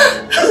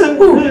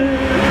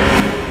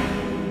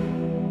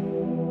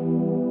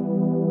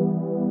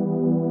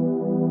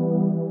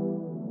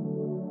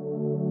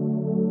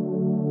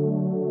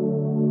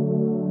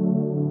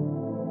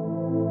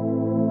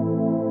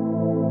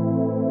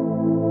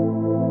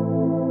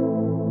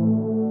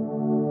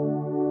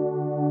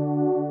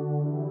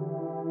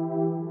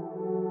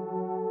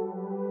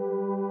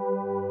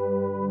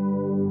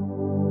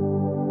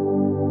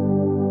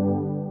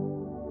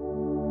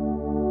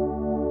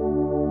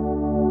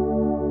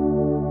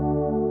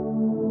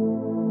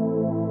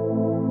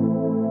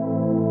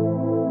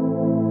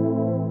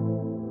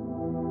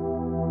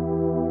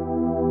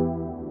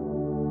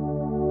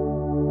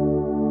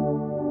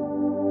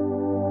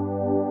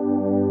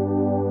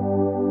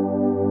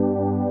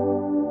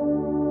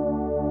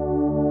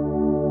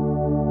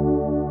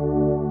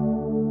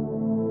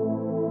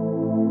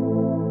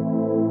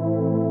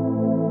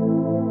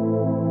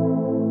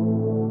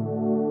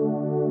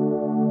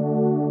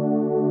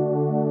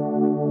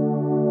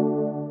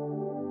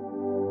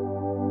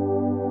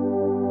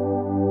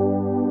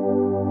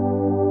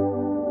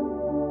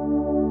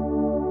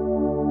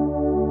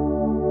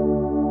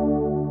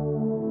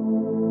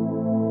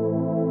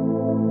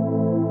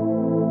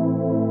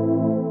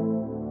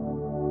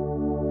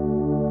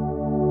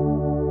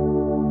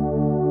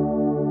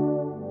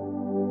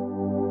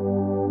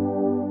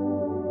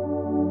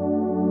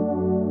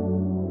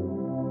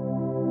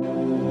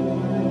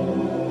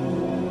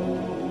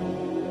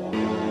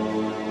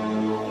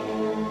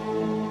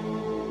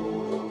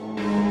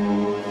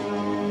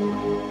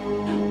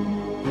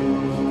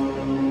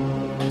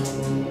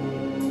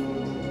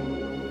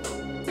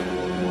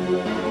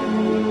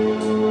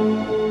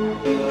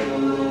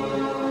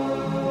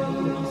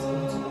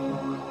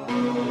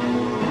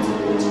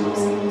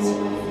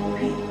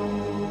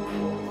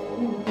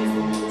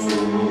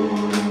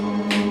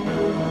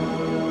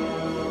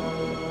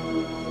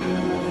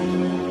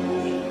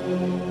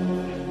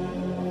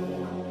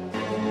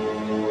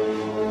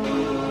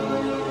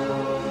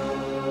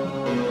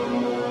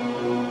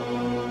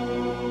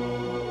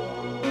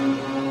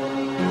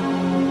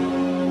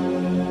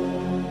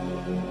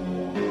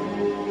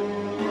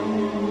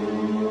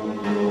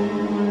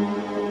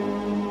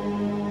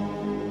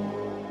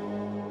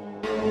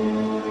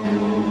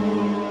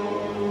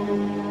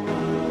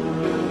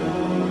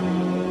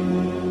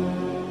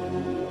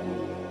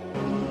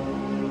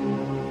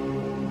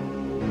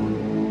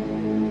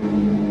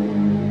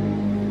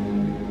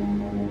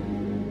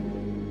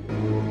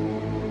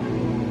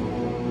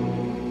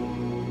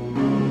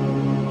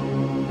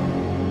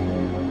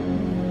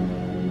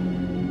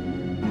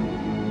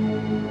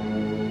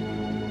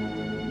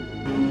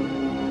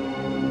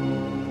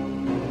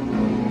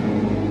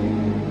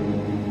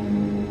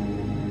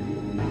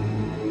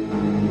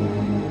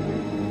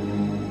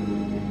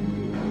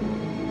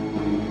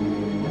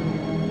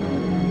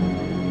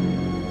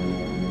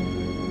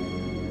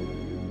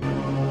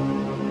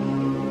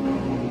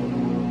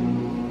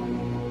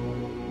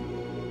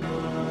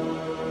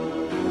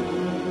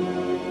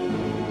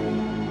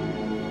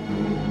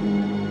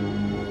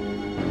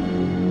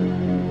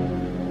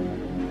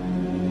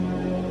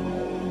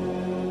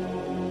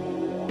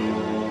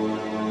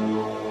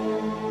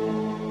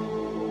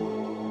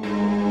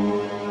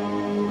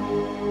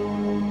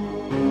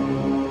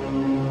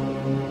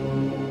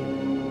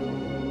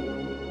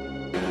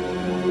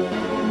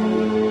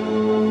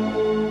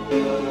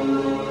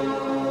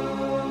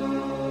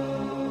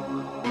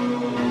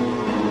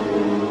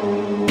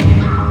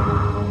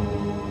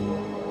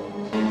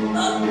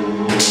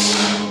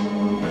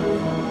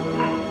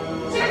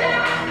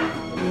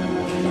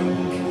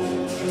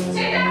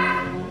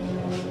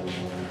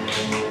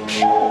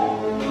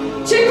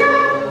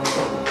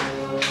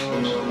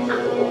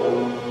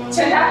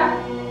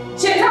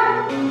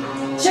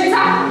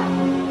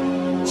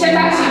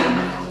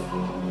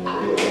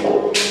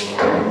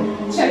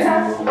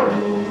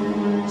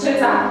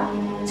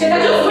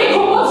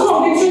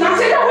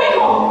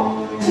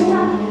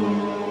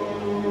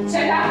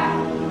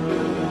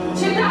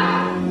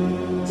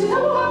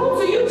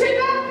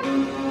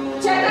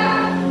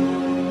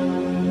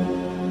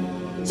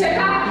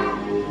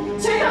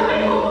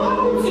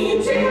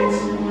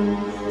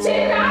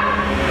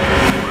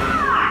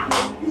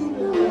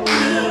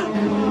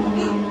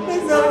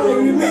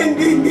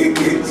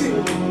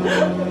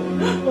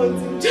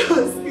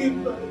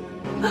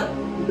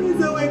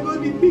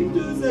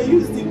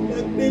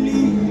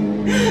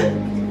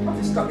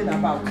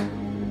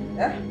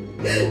 Eh?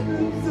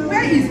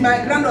 Where is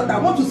my granddaughter? I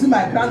want to see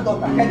my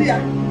granddaughter. Kedia.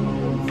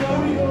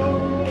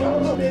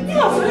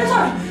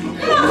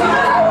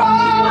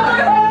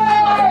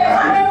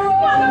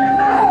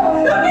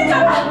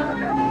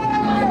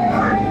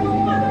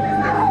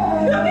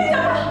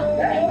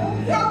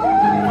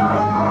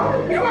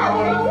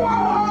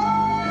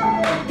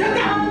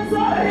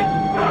 Sorry.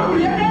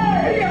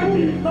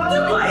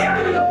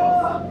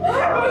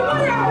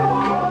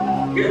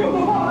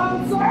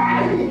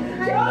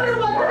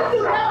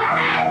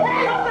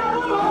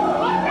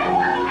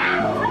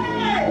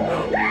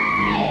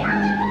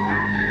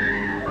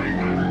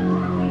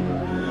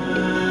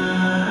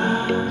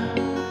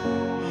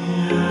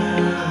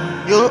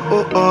 Yo,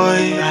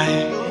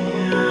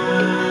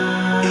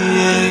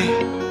 yeah.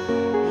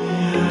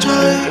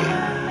 Joy,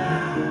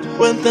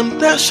 when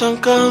temptation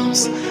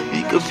comes,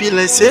 it could feel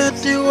like say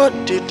the what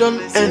they don't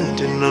end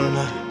in none.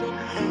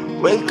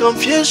 When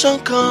confusion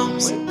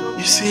comes,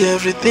 you see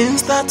everything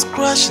starts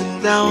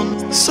crashing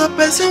down. So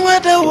person where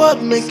the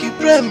word make you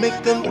pray,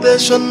 make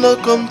temptation no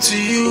come to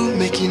you,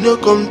 make it no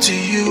come to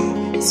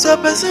you. So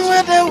person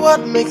where the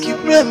word make you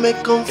pray,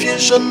 make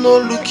confusion no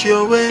look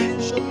your way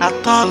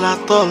at all,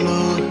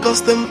 oh.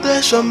 Cause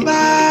temptation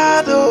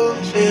bad, oh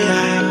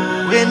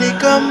yeah. When it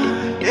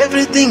come,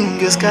 everything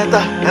is scatter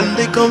and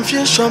the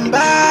confusion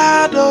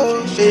bad,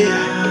 oh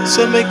yeah.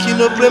 So make you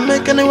no pray,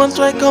 make anyone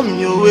try come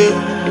your way.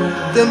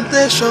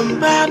 Temptation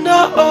bad,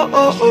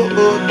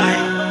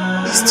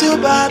 oh. It's too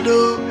bad,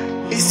 oh.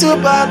 It's too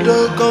bad,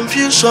 oh.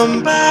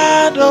 Confusion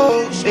bad,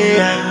 oh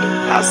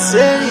yeah. I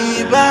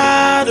say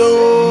bad,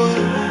 oh.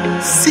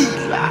 See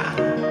la.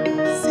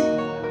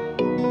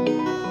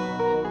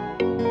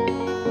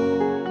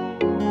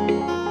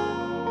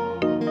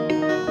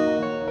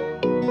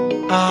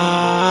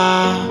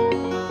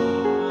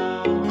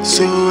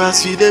 So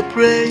as you dey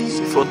pray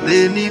for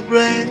daily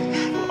bread,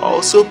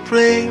 also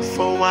pray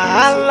for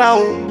wahala.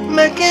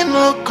 Make it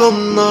no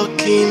come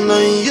knocking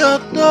on your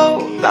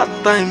door. That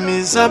time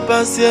is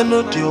about to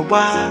no deal.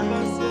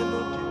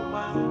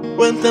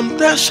 When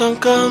temptation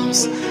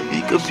comes,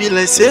 it could be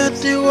like say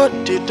the what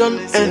they don't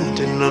end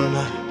in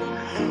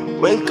none.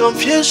 When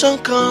confusion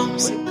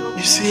comes,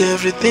 you see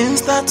everything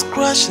starts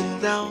crashing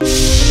down.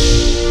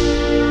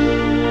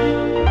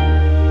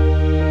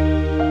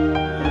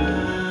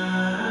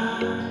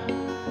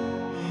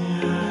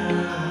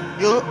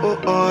 Yo,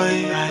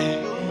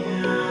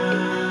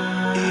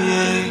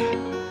 yeah.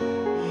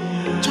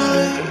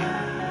 Joy,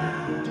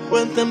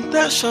 when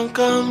temptation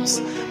comes,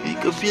 it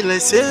could be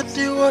like say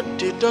the what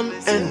they don't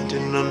end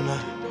in none.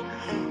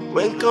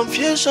 When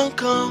confusion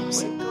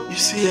comes, you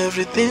see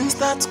everything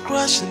starts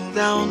crashing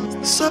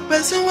down. So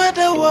person where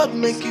the word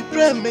make you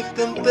pray, make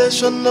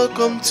temptation no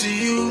come to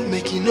you,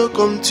 make it no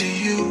come to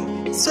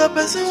you. So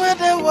person where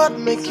the word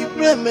make you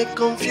pray, make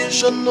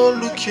confusion no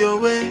look your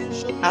way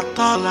at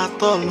all,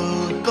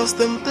 oh. Cause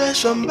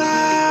temptation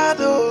bad,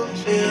 oh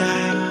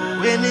yeah.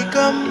 When it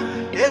come,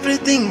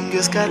 everything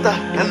is scatter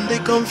and the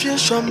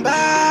confusion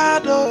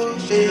bad, oh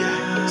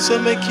yeah. So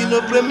make you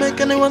no pray,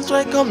 make anyone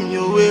try come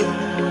your way.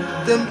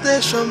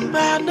 Temptation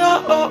bad,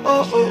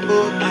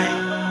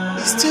 oh.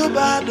 It's too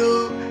bad,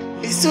 oh.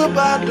 It's too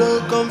bad,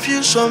 oh.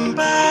 Confusion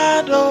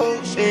bad,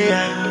 oh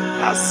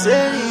yeah. I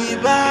say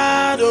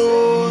bad,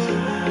 oh.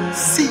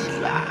 See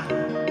la.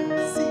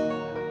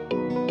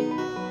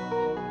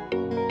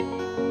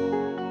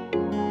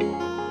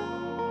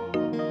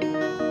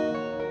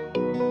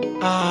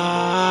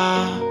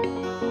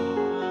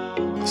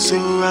 So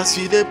as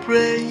you dey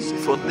pray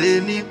for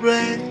daily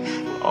bread,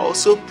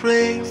 also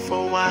pray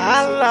for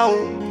wahala.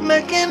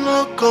 Make it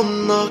no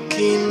come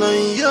knocking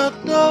on your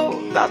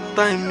door. That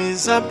time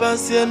is about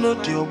to no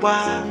deal.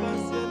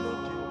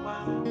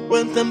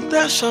 When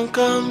temptation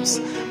comes,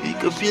 it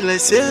could be like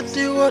say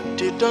the what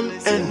they don't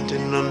end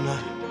in none.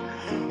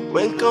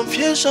 When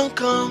confusion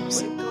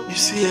comes, you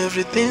see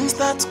everything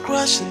starts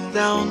crashing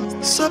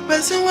down. So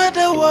person where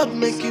the word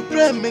make you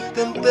pray, make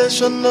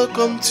temptation no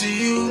come to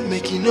you,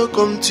 make it no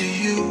come to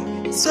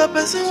you. So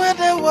person where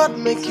the word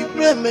make you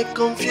pray, make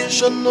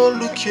confusion no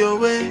look your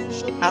way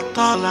at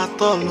all,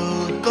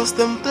 oh. Cause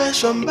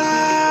temptation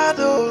bad,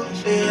 oh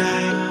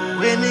yeah.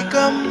 When it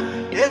come,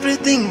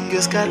 everything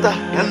is scatter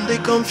and the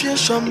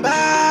confusion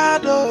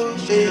bad, oh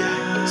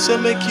yeah. So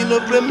make you no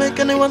pray, make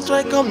anyone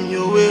try come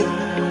your way.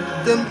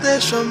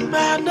 Temptation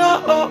bad,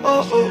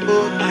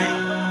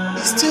 oh.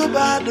 It's too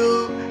bad,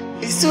 oh.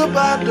 It's too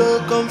bad,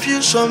 oh.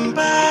 Confusion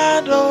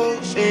bad, oh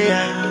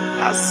yeah.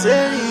 I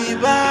say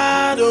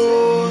bad,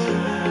 oh.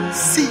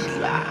 See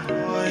la.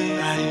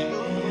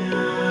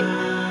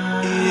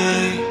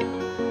 Yeah.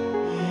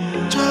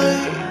 Joy,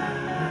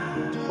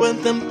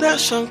 when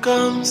temptation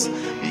comes,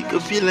 it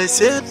could feel like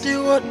say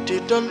the what they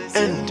don't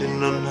end in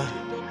none.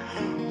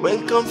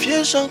 When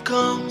confusion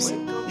comes,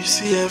 you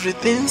see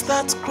everything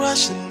starts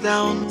crashing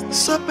down.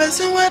 So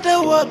person where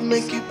the word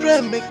make you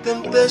pray, make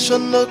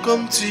temptation no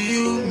come to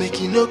you,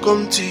 make it no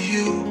come to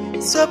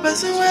you. So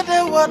person where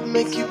the word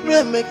make you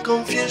pray, make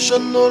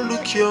confusion no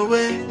look your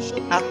way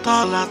at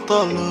all,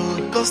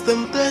 oh. Cause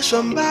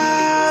temptation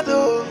bad,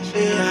 oh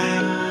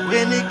yeah.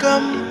 When it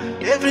come,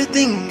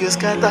 everything is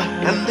scatter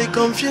and the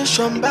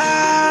confusion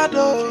bad,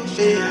 oh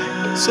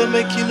yeah. So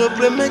make you no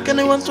pray, make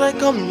anyone try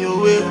come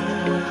your way.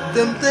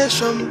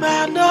 Temptation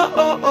bad,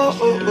 oh.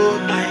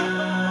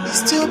 Aye.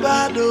 It's too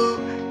bad, oh.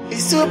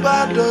 It's too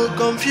bad, oh.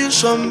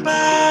 Confusion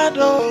bad,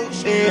 oh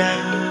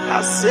yeah.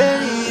 I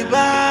say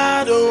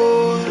bad,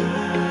 oh.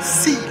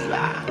 See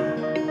la.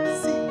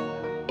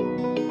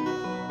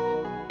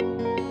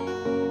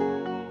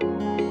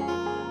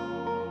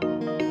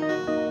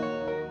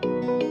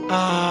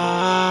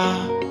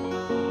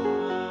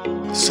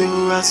 So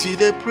as you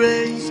dey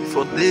pray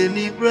for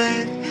daily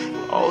bread,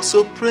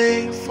 also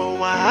pray for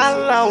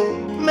wahala.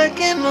 Make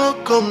it no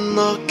come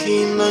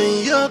knocking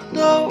on your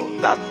door.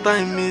 That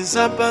time is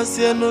about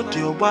to no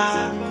do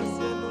why.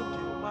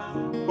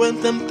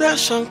 When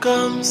temptation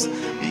comes,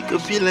 it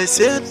could be like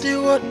say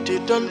the what they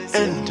don't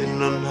end in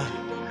none.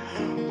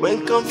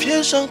 When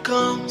confusion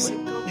comes,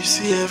 you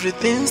see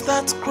everything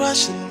starts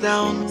crashing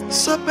down.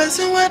 So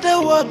person where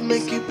the word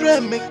make you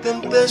pray, make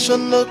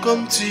temptation no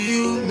come to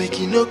you, make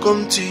it no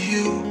come to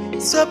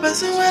you. So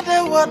person where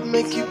the word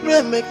make you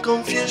pray, make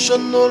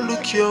confusion no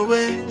look your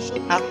way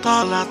at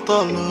all,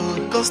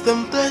 oh. Cause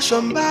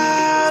temptation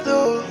bad,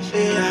 oh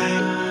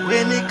yeah.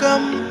 When it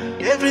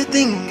come,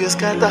 everything is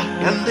scatter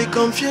and the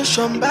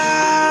confusion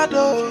bad,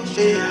 oh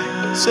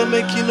yeah. So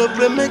make you no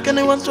pray, make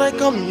anyone try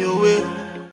come your way.